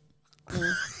joke.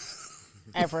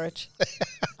 Average.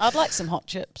 I'd like some hot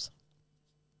chips.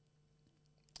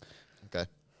 Okay.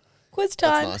 Quiz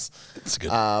time. That's nice. That's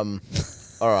good.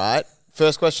 All right.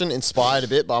 First question, inspired a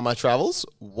bit by my travels.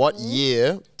 What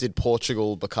year did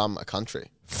Portugal become a country?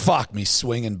 Fuck me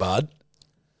swinging, bud.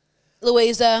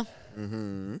 Louisa.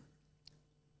 Mm-hmm.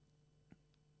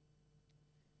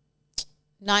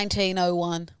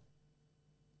 1901.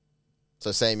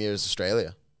 So same year as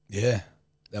Australia. Yeah.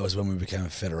 That was when we became a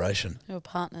federation. They were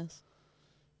partners.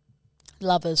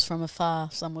 Lovers from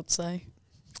afar, some would say.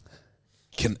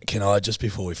 Can I, just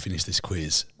before we finish this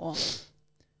quiz, What?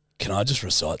 can I just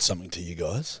recite something to you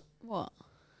guys? What?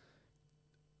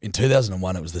 In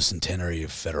 2001, it was the centenary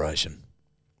of Federation.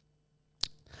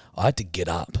 I had to get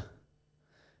up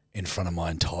in front of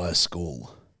my entire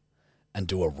school and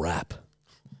do a rap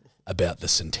about the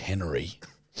centenary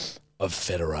of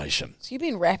Federation. So you've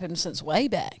been rapping since way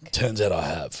back. Turns out I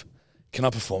have. Can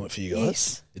I perform it for you guys?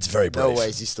 Yes. It's very brief. No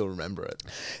ways you still remember it.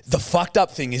 The fucked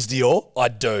up thing is, Dior, I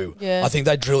do. Yeah. I think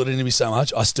they drilled it into me so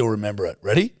much, I still remember it.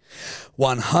 Ready?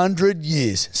 100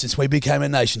 years since we became a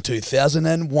nation.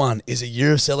 2001 is a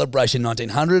year of celebration.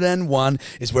 1901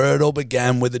 is where it all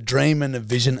began, with a dream and a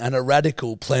vision and a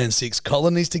radical plan. 6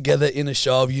 colonies together in a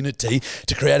show of unity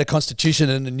to create a constitution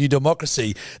and a new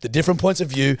democracy. The different points of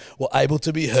view were able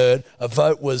to be heard. A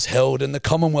vote was held and the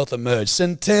Commonwealth emerged.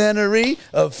 Centenary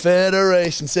of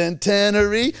Federation.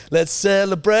 Centenary. Let's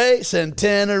celebrate.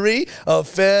 Centenary of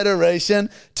Federation.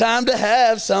 Time to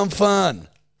have some fun.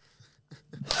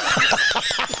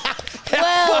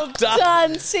 Well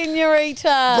done, senorita.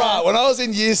 Right, when I was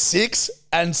in year 6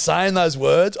 and saying those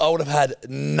words, I would have had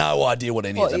no idea what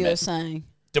any of What them you were meant. saying.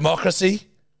 Democracy,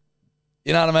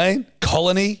 you know what I mean?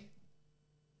 Colony,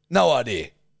 no idea.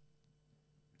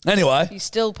 Anyway, You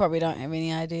still probably don't have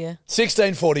any idea.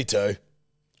 1642.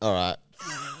 All right.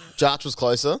 Jarch was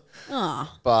closer,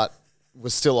 Ah. but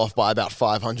was still off by about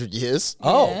 500 years.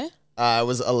 Yeah. It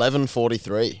was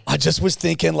 1143. I just was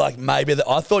thinking, like, maybe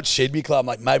I thought she'd be club.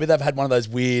 Like, maybe they've had one of those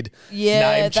weird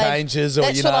name changes, or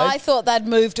that's you know. what I thought. They'd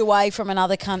moved away from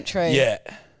another country. Yeah,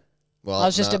 Well, I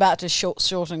was just no. about to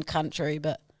shorten country,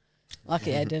 but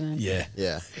lucky I didn't. yeah.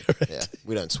 Yeah. Yeah.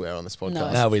 We don't swear on this podcast.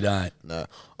 No. No, we don't. No.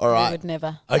 All We right. would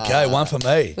never. Okay, one for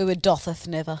me. We would dotheth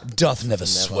never. Doth never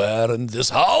swear in this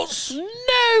house.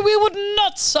 No, we would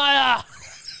not, sire.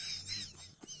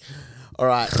 All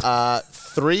right.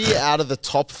 3 out of the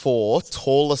top 4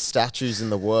 tallest statues in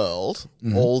the world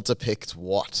all depict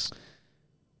what?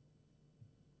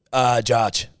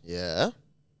 Judge. Yeah.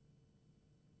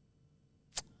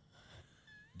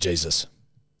 Jesus.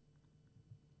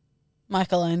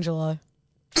 Michelangelo.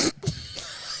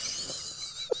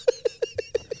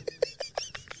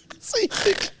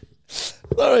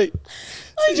 Sorry.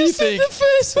 I just said the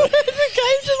first word that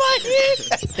came to my head.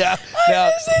 Yeah. I Now,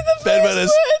 just said the Ben first Winners,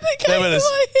 word that came Ben Winners, to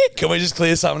my head. can we just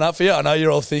clear something up for you? I know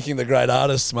you're all thinking the great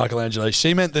artist, Michelangelo.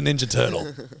 She meant the Ninja Turtle.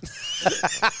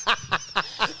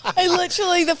 I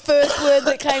literally, the first word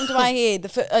that came to my head,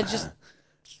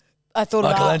 I thought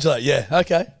about Michelangelo, yeah.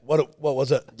 Okay. What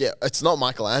was it? Yeah. It's not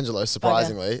Michelangelo,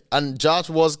 surprisingly. And Jarch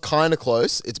was kind of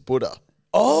close. It's Buddha.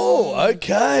 Oh,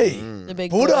 okay. the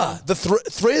big Buddha. The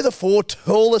 3 of the 4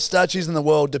 tallest statues in the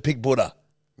world depict Buddha.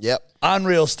 Yep.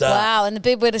 Unreal stuff. Wow, and the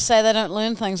big way to say they don't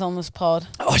learn things on this pod.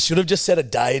 I should have just said a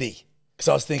deity, because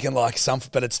I was thinking like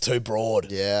but it's too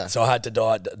broad. Yeah. So I had to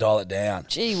dial it down.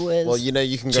 Gee whiz. Well, you know,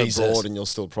 you can go Jesus. broad and you'll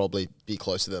still probably be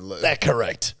closer than Lou. That's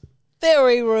correct.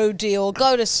 Very rude deal.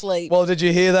 Go to sleep. Well, did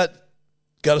you hear that?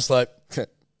 Go to sleep.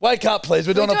 Wake up, please.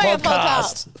 We're doing a doing a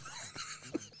podcast.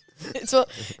 It's what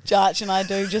Jarch and I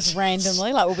do just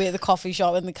randomly. Like, we'll be at the coffee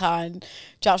shop in the car and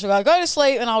Jarch will go to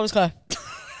sleep, and I'll just go,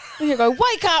 and he'll go,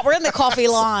 wake up, we're in the coffee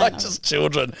line. Like just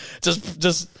children,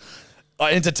 just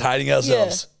entertaining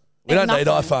ourselves. We don't need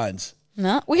nothing. iPhones.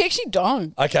 No, we actually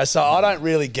don't. Okay, so I don't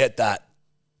really get that.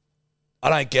 I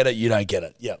don't get it. You don't get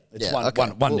it. Yep. It's Yeah, one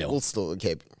okay. nil. We'll still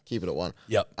keep it at 1.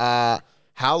 Yep.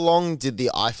 How long did the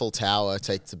Eiffel Tower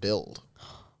take to build?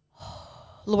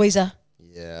 Louisa,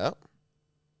 Yeah.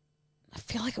 I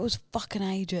feel like it was fucking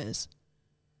ages.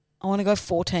 I want to go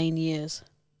 14 years.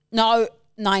 No,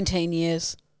 19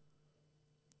 years.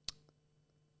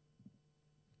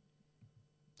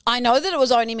 I know that it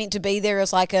was only meant to be there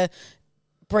as like a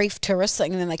brief tourist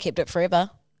thing, and then they kept it forever.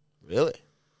 Really?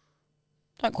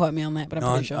 Don't quote me on that, but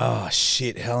I'm pretty sure. Oh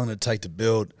shit! How long did it take to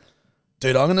build?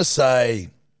 Dude, I'm gonna say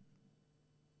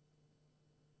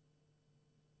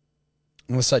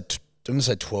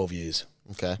 12 years.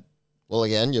 Okay. Well,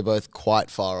 again, you're both quite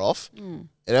far off.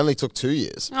 It only took 2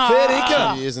 years. Fair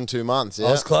dinkum. 2 years and 2 months. Yeah.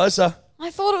 I was closer. I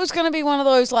thought it was going to be one of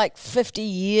those like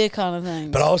 50-year kind of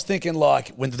things. But I was thinking like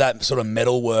when that sort of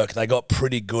metal work, they got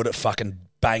pretty good at fucking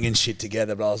banging shit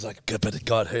together. But I was like, but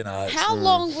God, who knows? How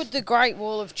long would the Great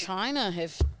Wall of China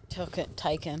have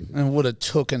taken? It would have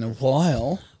taken a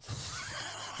while.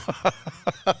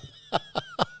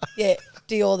 Yeah,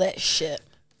 do all that shit.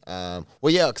 Well,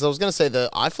 yeah, because I was going to say the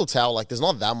Eiffel Tower, like, there's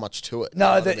not that much to it.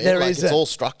 No, You know what I mean? there like, isn't. It's all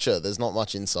structure. There's not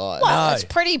much inside. Well, No. it's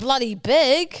pretty bloody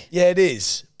big. Yeah, it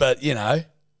is. But, you know.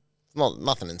 It's not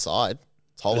nothing inside.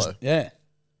 It's hollow. Yeah.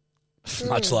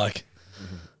 Much like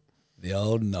the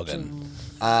old noggin.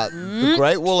 The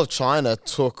Great Wall of China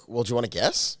took, well, do you want to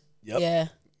guess? Yep. Yeah.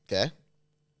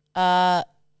 Okay.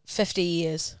 50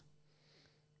 years.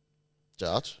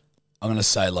 Judge? I'm going to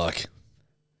say like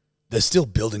they're still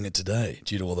building it today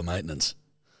due to all the maintenance.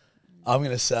 I'm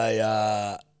going to say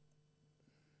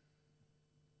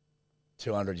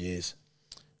 200 years.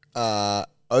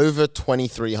 Over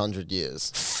 2,300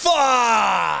 years.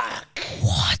 Fuck!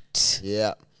 What?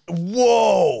 Yeah.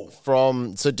 Whoa!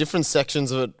 So different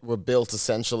sections of it were built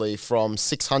essentially from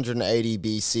 680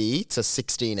 BC to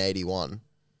 1681.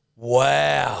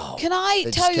 Wow. Can I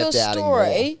They tell just you a kept adding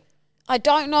story? I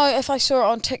don't know if I saw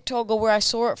it on TikTok or where I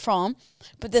saw it from,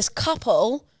 but this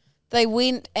couple, they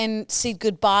went and said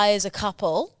goodbye as a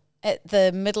couple at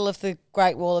the middle of the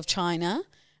Great Wall of China,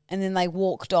 and then they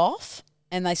walked off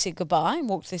and they said goodbye and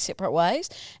walked their separate ways.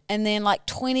 And then like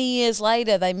 20 years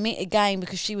later, they met again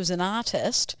because she was an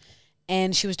artist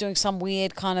and she was doing some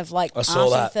weird kind of like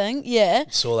arty thing. Yeah.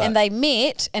 Saw that. And they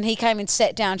met and he came and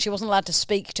sat down. She wasn't allowed to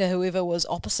speak to whoever was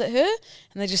opposite her,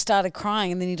 and they just started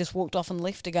crying, and then he just walked off and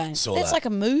left again. Saw That's that. like a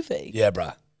movie. Yeah,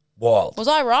 bruh. Wild. Was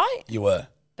I right? You were.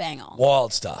 Bang on.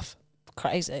 Wild stuff.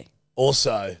 Crazy.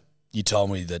 Also, you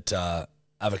told me that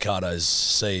avocado's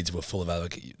seeds were full of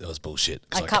avocado. That was bullshit.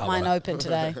 I cut mine open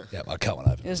today. Yeah, I cut one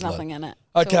open. There was nothing in it.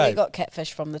 Okay. So we got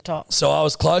catfish from the top. So I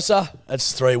was closer.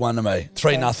 It's 3-1 to me.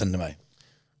 3-0 to me.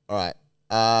 All right.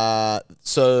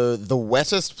 So the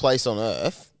wettest place on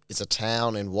Earth is a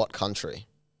town in what country?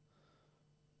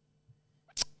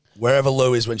 Wherever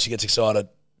Lou is when she gets excited.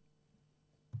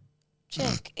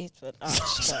 Jack Edward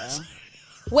Archdale.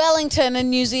 Wellington in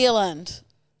New Zealand.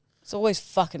 It's always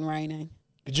fucking raining.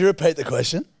 Could you repeat the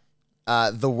question?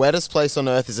 The wettest place on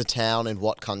Earth is a town in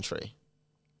what country?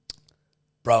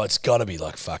 Bro, it's got to be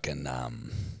like fucking...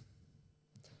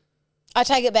 I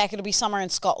take it back. It'll be somewhere in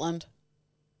Scotland.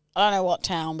 I don't know what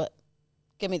town, but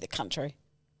give me the country.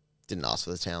 Didn't ask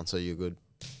for the town, so you're good.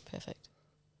 Perfect.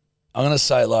 I'm going to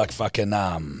say like fucking...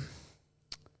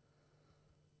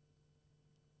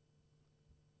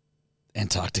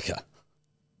 Antarctica.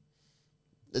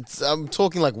 I'm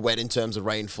talking like wet in terms of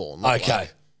rainfall. not Okay.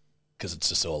 like- Because it's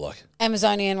just all like...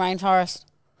 Amazonian rainforest.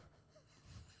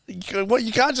 Well,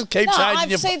 you can't just keep No, changing I've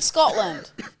your... said Scotland.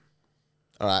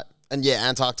 All right. And yeah,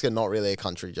 Antarctica, not really a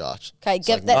country, Josh. Okay, It's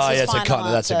give like- that's Oh, his yeah, it's a final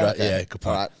continent. That's a answer. great... Yeah, good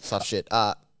point. All right, tough shit.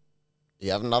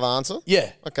 You have another answer?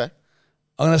 Yeah. Okay.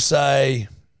 I'm going to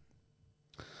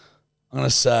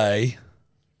say...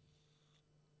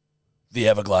 the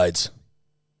Everglades.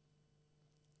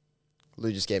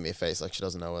 Lou just gave me a face like she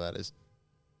doesn't know where that is.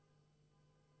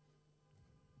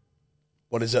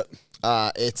 What is it?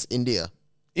 It's India.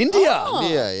 India? Oh.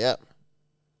 India, yeah.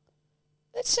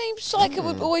 It seems like it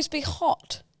would always be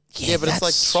hot. Yeah, but it's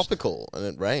like that's- tropical and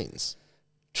it rains.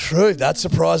 True. That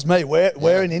surprised me.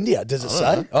 Where in India? Does it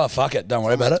say? know. Oh, fuck it. Don't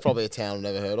worry about That's it. probably a town I've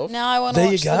never heard of. Now I want to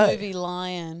There you watch go. the movie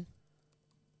Lion.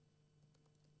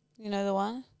 You know the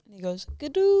one? And he goes,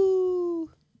 Gadoo.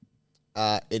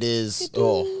 It is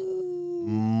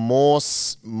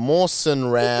Mawson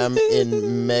Ram in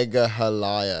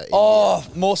Meghalaya. India. Oh,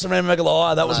 Mawson Ram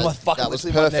Meghalaya. That was No, my fucking... That was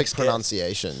literally my perfect next guess.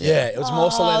 pronunciation. Yeah, it was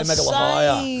Mawson Ram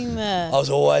Meghalaya. Same. I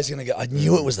was always going to go... I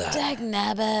knew it was that. Dag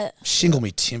nabbit. Shingle me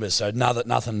timbers, so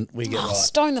nothing we get Oh, right.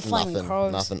 stone the flaming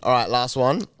crows. Nothing. All right, last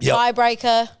one. Yep.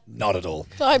 Tiebreaker. Not at all.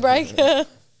 Tiebreaker.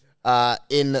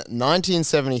 In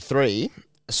 1973,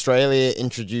 Australia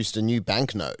introduced a new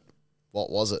banknote.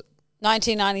 What was it?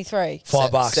 1993.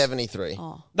 $5. 73.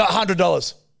 Oh. No,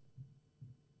 $100.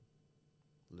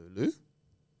 Lulu?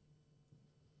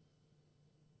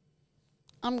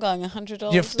 I'm going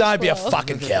 $100. You as don't be a well.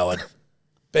 fucking coward.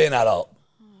 Be an adult.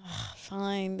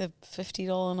 Fine, the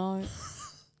 $50 note.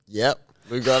 Yep,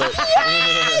 we got it.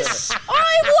 Yes!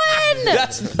 I win!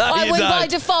 No, I you win by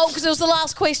don't. default because it was the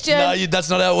last question. No, that's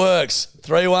not how it works.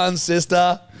 3-1,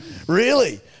 sister.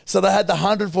 Really? So they had the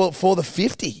 100 for the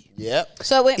 50. Yep.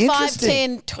 So it went 5, Interesting.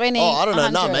 10, 20, Oh, I don't know.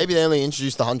 100. No, maybe they only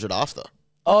introduced the 100 after.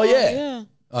 Oh, yeah. Yeah.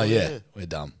 Oh, yeah. We're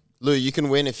dumb. Lou, you can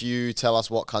win if you tell us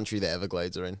what country the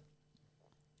Everglades are in.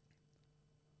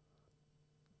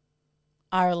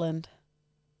 Ireland.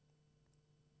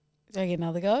 Do I get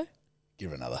another go? Give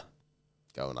her another.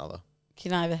 Go another.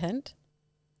 Can I have a hint?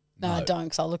 No, I No. don't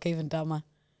because I'll look even dumber.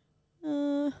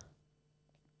 I'll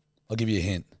give you a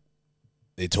hint.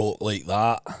 They talk like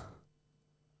that.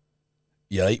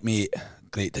 You like me?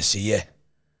 Great to see you.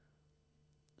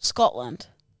 Scotland.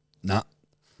 Nah.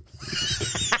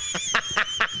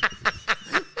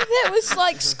 That was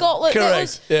like Scotland. That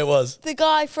was Correct. Yeah, it was. the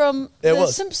guy from It The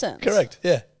was. Simpsons. Correct.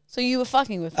 Yeah. So you were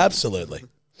fucking with me. Absolutely.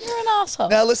 You're an asshole.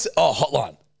 Now listen. Oh,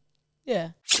 hotline. Yeah.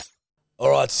 All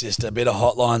right, sister. A bit of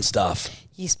hotline stuff.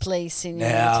 Yes, please, senorita.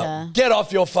 Now, get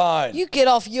off your phone. You get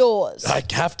off yours. I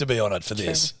have to be on it for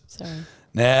this. Sorry.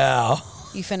 Now,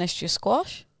 You finished your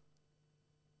squash?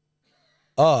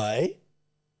 I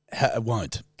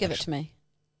won't. Give it to me.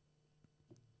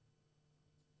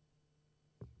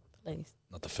 Please.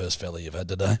 Not the first fella you've had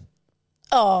today.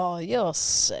 Oh, you're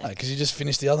sick. Because you just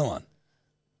finished the other one.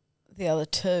 The other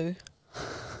two.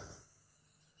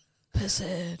 Pissed.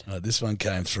 This one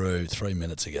came through 3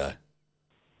 minutes ago.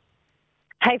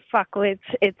 Hey, fuckwits,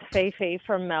 it's Fifi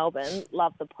from Melbourne.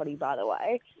 Love the potty, by the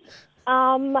way.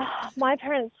 My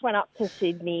parents went up to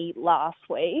Sydney last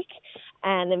week,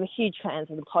 and they were huge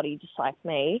fans of the potty, just like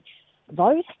me.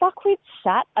 Those fuckwits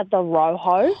sat at the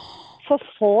Roho for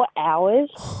 4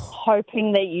 hours,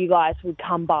 hoping that you guys would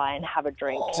come by and have a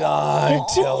drink. Don't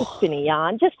tell. Just to spin a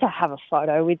yarn, just to have a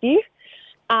photo with you.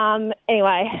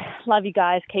 Anyway, love you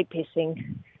guys. Keep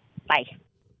pissing. Bye.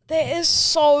 That is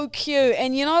so cute.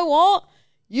 And you know what?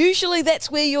 Usually that's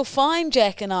where you'll find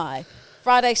Jack and I.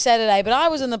 Friday, Saturday. But I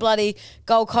was in the bloody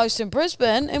Gold Coast in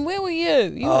Brisbane. And where were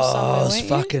you? You were somewhere, I was weren't you?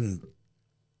 fucking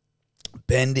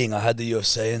bending. I had the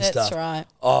UFC and That's stuff. That's right.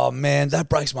 Oh, man, that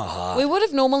breaks my heart. We would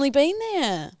have normally been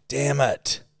there. Damn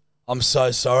it. I'm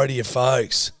so sorry to you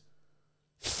folks.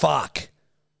 Fuck.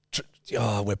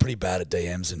 We're pretty bad at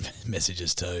DMs and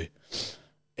messages too.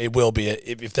 It will be,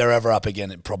 if they're ever up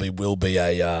again, it probably will be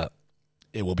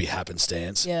it will be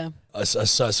happenstance. Yeah. I'm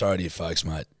so sorry to you folks,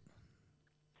 mate.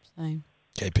 Same.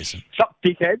 Keep pissing. Sup,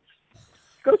 dickheads?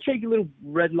 Got a cheeky little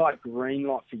red light, green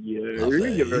light for you.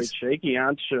 You're very cheeky,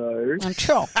 aren't you? I'm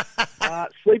sure.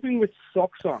 Sleeping with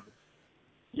socks on.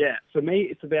 Yeah, for me,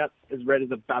 it's about as red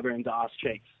as a baboon's ass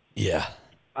cheeks. Yeah.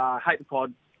 Hate the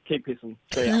pod. Keep pissing.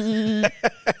 See ya.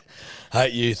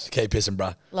 Hate youth. Keep pissing,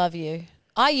 bruh. Love you.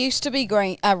 I used to be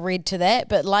red to that,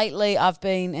 but lately I've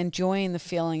been enjoying the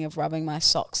feeling of rubbing my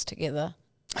socks together.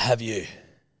 Have you?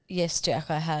 Yes, Jack,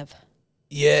 I have.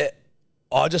 Yeah,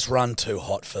 I just run too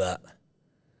hot for that.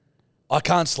 I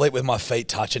can't sleep with my feet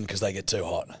touching because they get too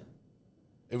hot.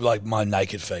 Like my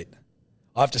naked feet.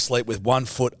 I have to sleep with one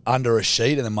foot under a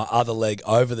sheet and then my other leg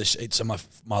over the sheet so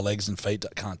my legs and feet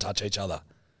can't touch each other.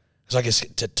 Because I guess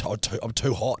I'm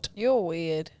too hot. You're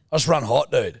weird. I just run hot,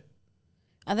 dude.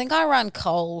 I think I run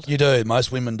cold. You do.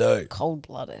 Most women do.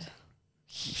 Cold-blooded.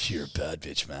 You're a bad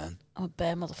bitch, man. I'm a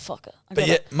bad motherfucker. But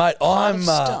yeah, mate,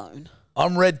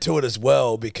 I'm red to it as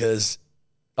well because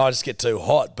I just get too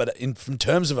hot. But in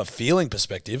terms of a feeling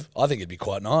perspective, I think it'd be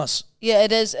quite nice. Yeah,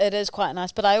 it is. It is quite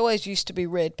nice. But I always used to be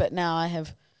red, but now I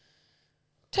have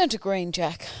turned to green,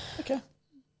 Jack. Okay.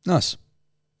 Nice.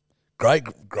 Great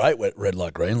red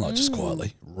light, green light, just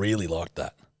quietly. Really liked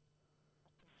that.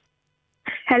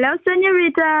 Hello,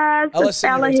 senoritas. Hello, It's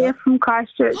Ella here from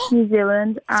Christchurch, New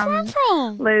Zealand.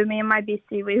 from? Lou, me and my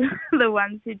bestie, we were the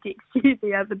ones who texted you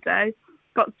the other day.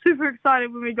 Got super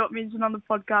excited when we got mentioned on the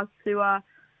podcast to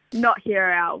not hear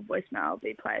our voicemail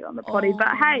be played on the potty. But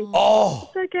hey,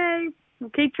 it's okay.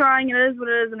 We'll keep trying. It is what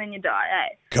it is, and then you die,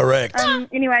 eh? Correct.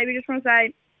 Anyway, we just want to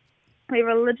say we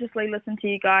religiously listen to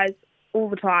you guys all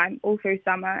the time, all through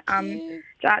summer.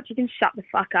 Jart, you can shut the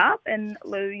fuck up, and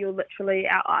Lou, you're literally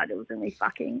our idols, and we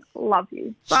fucking love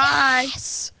you. Bye.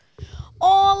 Yes.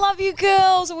 Oh, I love you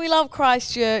girls, and we love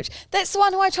Christchurch. That's the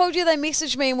one who I told you they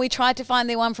messaged me, and we tried to find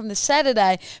their one from the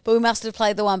Saturday, but we must have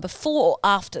played the one before or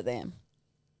after them.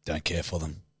 Don't care for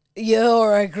them.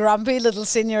 You're a grumpy little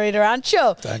senorita, aren't you?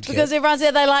 Don't care. Because everyone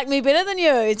said they like me better than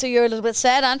you, and so you're a little bit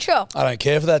sad, aren't you? I don't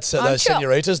care for that. Those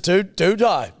senoritas do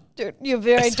die. Dude, you're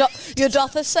you're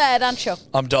doth is sad, aren't you?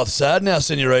 I'm doth sad now,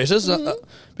 senoritas,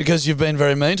 because you've been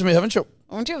very mean to me, haven't you?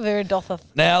 Aren't you very dotheth?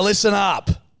 Now listen up.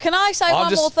 Can I say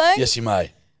one more thing? Yes, you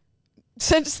may.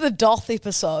 Since the doth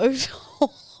episode,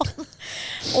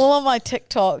 all of my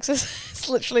TikToks, it's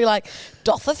literally like,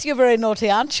 dotheth, you're very naughty,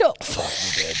 aren't you? Fuck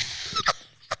me,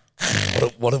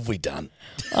 dead. What have we done?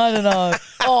 I don't know.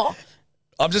 Oh.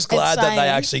 I'm just glad that they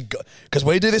actually got, because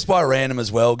we do this by random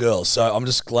as well, girls. So I'm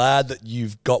just glad that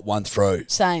you've got one through.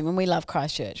 Same, and we love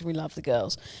Christchurch. We love the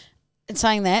girls. And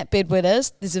saying that,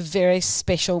 Bedwetters, there's a very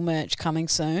special merch coming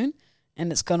soon,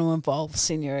 and it's going to involve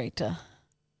Senorita.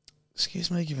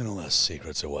 Excuse me, giving all our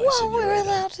secrets away, Well, Senorita. we're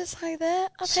allowed to say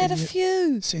that. I've had a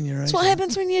few. Senorita. That's what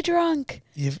happens when you're drunk.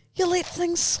 You let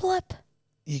things slip.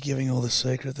 You're giving all the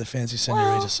fancy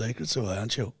Senorita secrets away,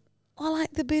 aren't you? I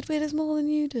like the Bedwetters more than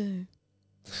you do.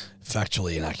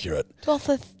 Factually inaccurate.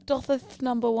 Dotheth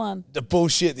number one. The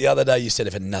bullshit the other day you said,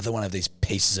 if another one of these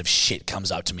pieces of shit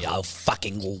comes up to me, I'll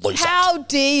fucking lose it. How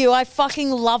dare you? I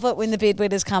fucking love it when the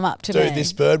bedwetters come up to me. Dude,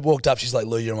 this bird walked up. She's like,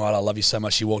 Lou, you're right. I love you so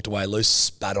much. She walked away. Lou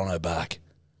spat on her back.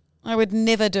 I would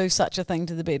never do such a thing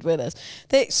to the bedwetters.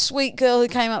 That sweet girl who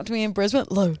came up to me in Brisbane,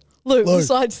 Lou,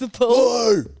 besides the pool.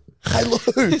 Lou. Hey, Lou.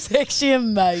 It's actually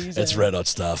amazing. It's red hot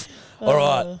stuff. All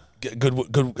right.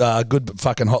 Good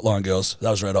fucking hotline, girls. That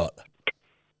was red hot.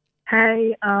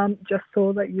 Hey, just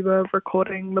saw that you were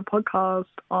recording the podcast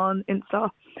on Insta.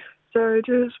 So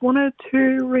just wanted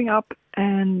to ring up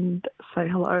and say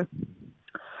hello.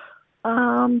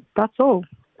 That's all.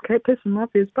 Keep pissing, love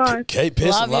yous. Bye. Keep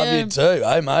pissing, love you too.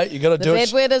 Hey, mate, you got to The do it.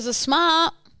 bedwetters are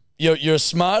smart. You're a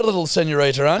smart little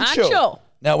senorita, aren't you?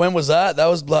 Now, when was that? That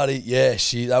was bloody,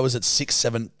 that was at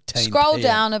 6:17 Scroll PM.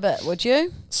 down a bit, would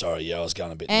you? Sorry, I was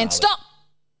going a bit And gnarly. stop.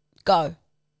 Go.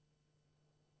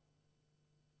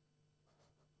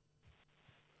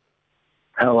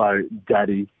 Hello,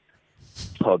 Daddy.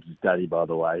 Todd's daddy, by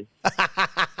the way.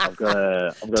 I've got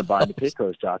a bone to pick, or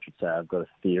as Josh would say, I've got a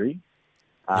theory.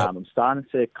 I'm starting to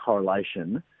see a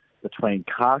correlation between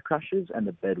car crashes and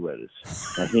the bedwetters.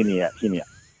 Now, hear me out.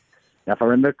 Now, if I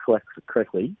remember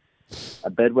correctly,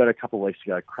 a bedwetter a couple of weeks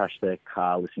ago crashed their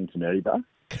car listening to Nerdy Bar.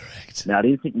 Correct. Now, I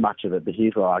didn't think much of it, but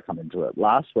here's where I come into it.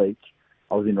 Last week,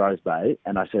 I was in Rose Bay,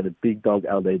 and I said a big dog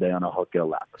LDD on a hot girl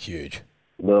lap. Huge.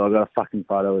 Well, I got a fucking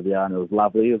photo with you, and it was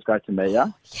lovely. It was great to meet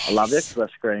you. Yes. I love you because I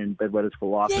screamed bedwetters for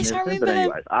life and everything. But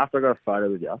anyways, after I got a photo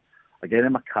with you, I get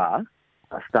in my car,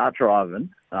 I start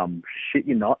driving, shit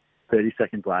you not, 30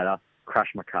 seconds later, crash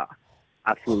my car.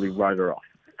 Absolutely wrote her off.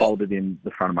 Folded in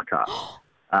the front of my car.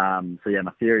 So, yeah,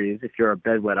 my theory is if you're a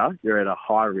bedwetter, you're at a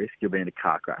high risk, you'll be in a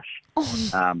car crash.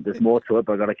 There's more to it,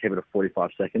 but I've got to keep it at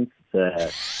 45 seconds. It's a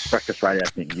breakfast radio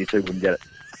thing. You two wouldn't get it.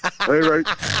 Hooroo.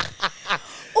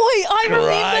 Oi, I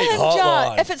remember him,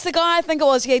 hotline. Joe. If it's the guy I think it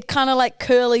was, he had kind of like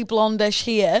curly blondish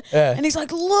hair. Yeah. And he's like,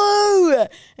 Lou!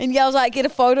 And I was like, get a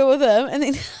photo with him. And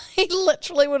then he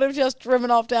literally would have just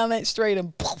driven off down that street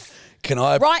and poof.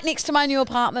 Right next to my new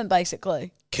apartment,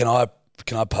 basically. Can I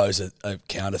pose a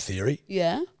counter theory?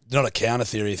 Yeah. Not a counter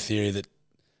theory, a theory that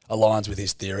aligns with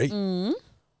his theory. Mm.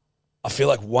 I feel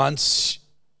like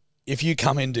if you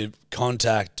come into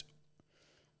contact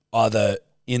either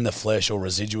in the flesh or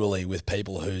residually with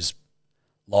people whose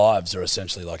lives are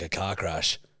essentially like a car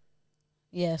crash.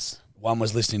 Yes. One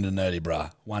was listening to Nerdy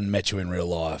Bruh. One met you in real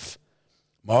life.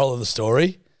 Moral of the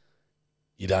story,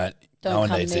 no one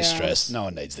needs this stress. No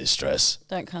one needs this stress.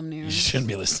 Don't come near him. You shouldn't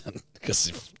be listening.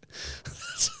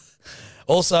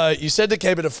 Also, you said to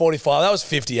keep it at 45. That was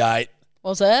 58.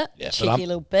 Was it? Yeah, but Cheeky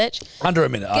little bitch. Under a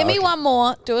minute. Give me one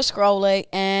more. Do a scrolly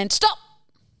and stop.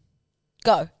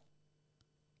 Go.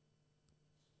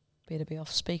 Better be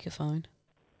off speakerphone.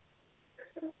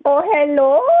 Oh,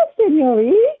 hello,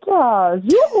 senoritas.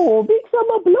 Yoo-hoo, big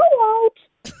summer blowout.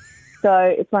 So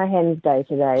it's my hen's day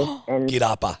today, and Get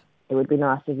upper. it would be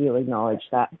nice if you acknowledge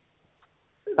that.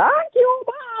 Thank you,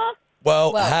 bye.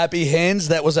 Well, happy hens.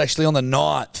 That was actually on the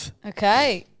 9th.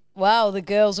 Okay. Wow, the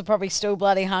girls are probably still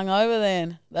bloody hungover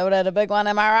then. They would have had a big one,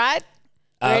 am I right?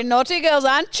 Very naughty girls,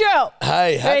 aren't you?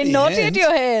 Hey, Very happy naughty hens. at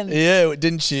your hands. Yeah,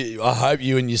 didn't you? I hope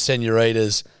you and your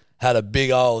senoritas had a big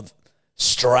old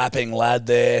strapping lad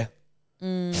there,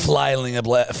 flailing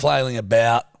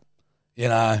about,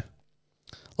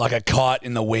 like a kite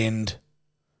in the wind.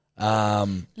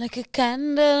 Like a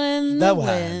candle in the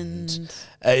wind.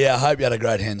 Yeah, I hope you had a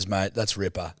great hens, mate. That's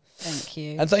ripper. Thank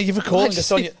you. And thank you for calling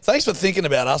us on your. Thanks for thinking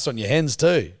about us on your hens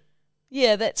too.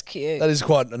 Yeah, that's cute. That is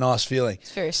quite a nice feeling.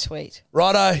 It's very sweet.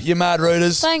 Righto, you mad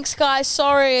rooters. Thanks, guys.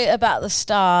 Sorry about the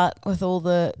start with all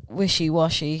the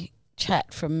wishy-washy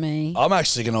chat from me. I'm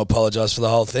actually going to apologise for the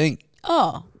whole thing.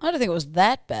 Oh, I don't think it was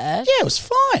that bad. Yeah, it was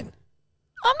fine.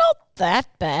 I'm not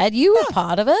that bad. You were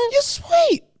part of it. You're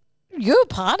sweet. You were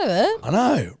part of it. I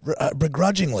know,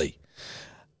 begrudgingly.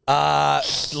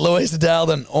 Louisa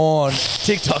Dalden on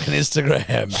TikTok and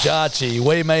Instagram. Jarchi,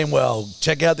 we mean well.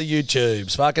 Check out the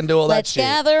YouTubes. Fucking do all that Let's shit.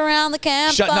 gather around the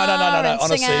campfire No, and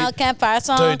honestly. sing our campfire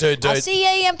song. Dude.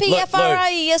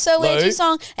 CAMPFRIESONG Lou.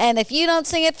 song. And if you don't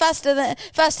sing it faster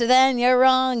than you're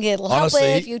wrong, it'll help Honestly,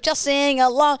 if you just sing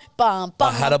along. Bum, bum,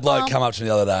 I had a bloke bum. come up to me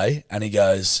the other day and he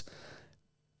goes,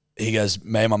 me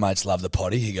and my mates love the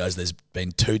potty. He goes, there's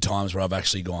been 2 times where I've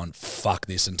actually gone, fuck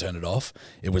this and turned it off.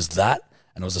 It was that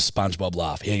and it was a SpongeBob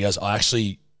laugh. He goes, I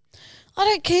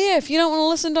don't care. If you don't want to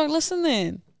listen, don't listen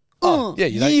then.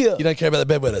 you don't care about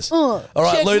the bedwetters. All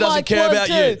right, Check Lou doesn't my care about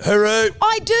you. too. Hooroo.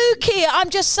 I do care. I'm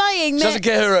just saying She that doesn't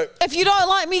care, hooroo. if you don't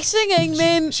like me singing,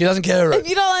 then She doesn't care, hooroo. if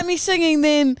you don't like me singing,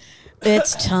 then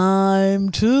it's time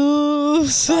to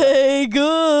say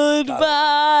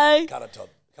goodbye. Cut it, Todd.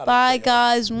 Bye,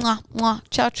 guys. Mwah, mwah.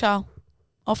 Ciao, ciao.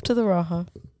 Off to the Rojo.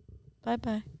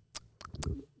 Bye-bye.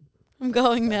 I'm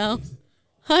going now.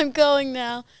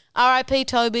 R.I.P.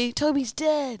 Toby. Toby's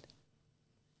dead.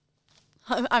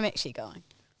 I'm actually going.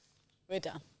 We're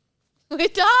done. Okay,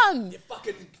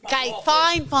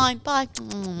 fine. Bye.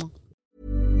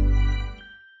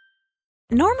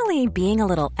 Normally, being a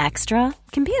little extra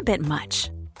can be a bit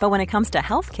much. But when it comes to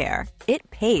healthcare,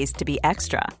 it pays to be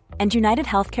extra. And United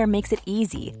Healthcare makes it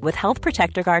easy with Health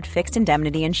Protector Guard fixed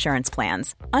indemnity insurance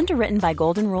plans. Underwritten by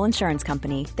Golden Rule Insurance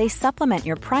Company, they supplement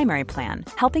your primary plan,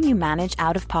 helping you manage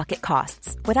out-of-pocket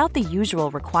costs without the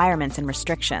usual requirements and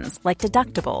restrictions like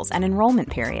deductibles and enrollment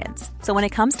periods. So when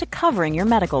it comes to covering your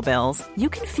medical bills, you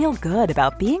can feel good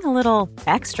about being a little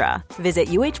extra. Visit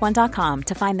uh1.com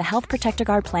to find the Health Protector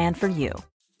Guard plan for you.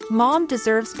 Mom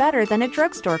deserves better than a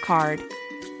drugstore card.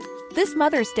 This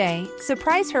Mother's Day,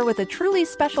 surprise her with a truly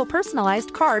special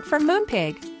personalized card from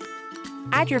Moonpig.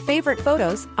 Add your favorite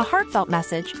photos, a heartfelt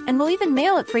message, and we'll even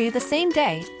mail it for you the same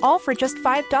day, all for just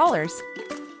 $5.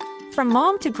 From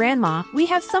mom to grandma, we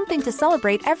have something to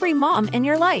celebrate every mom in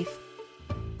your life.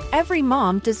 Every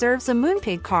mom deserves a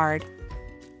Moonpig card.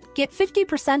 Get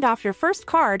 50% off your first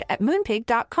card at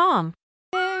Moonpig.com.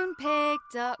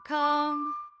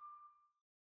 Moonpig.com.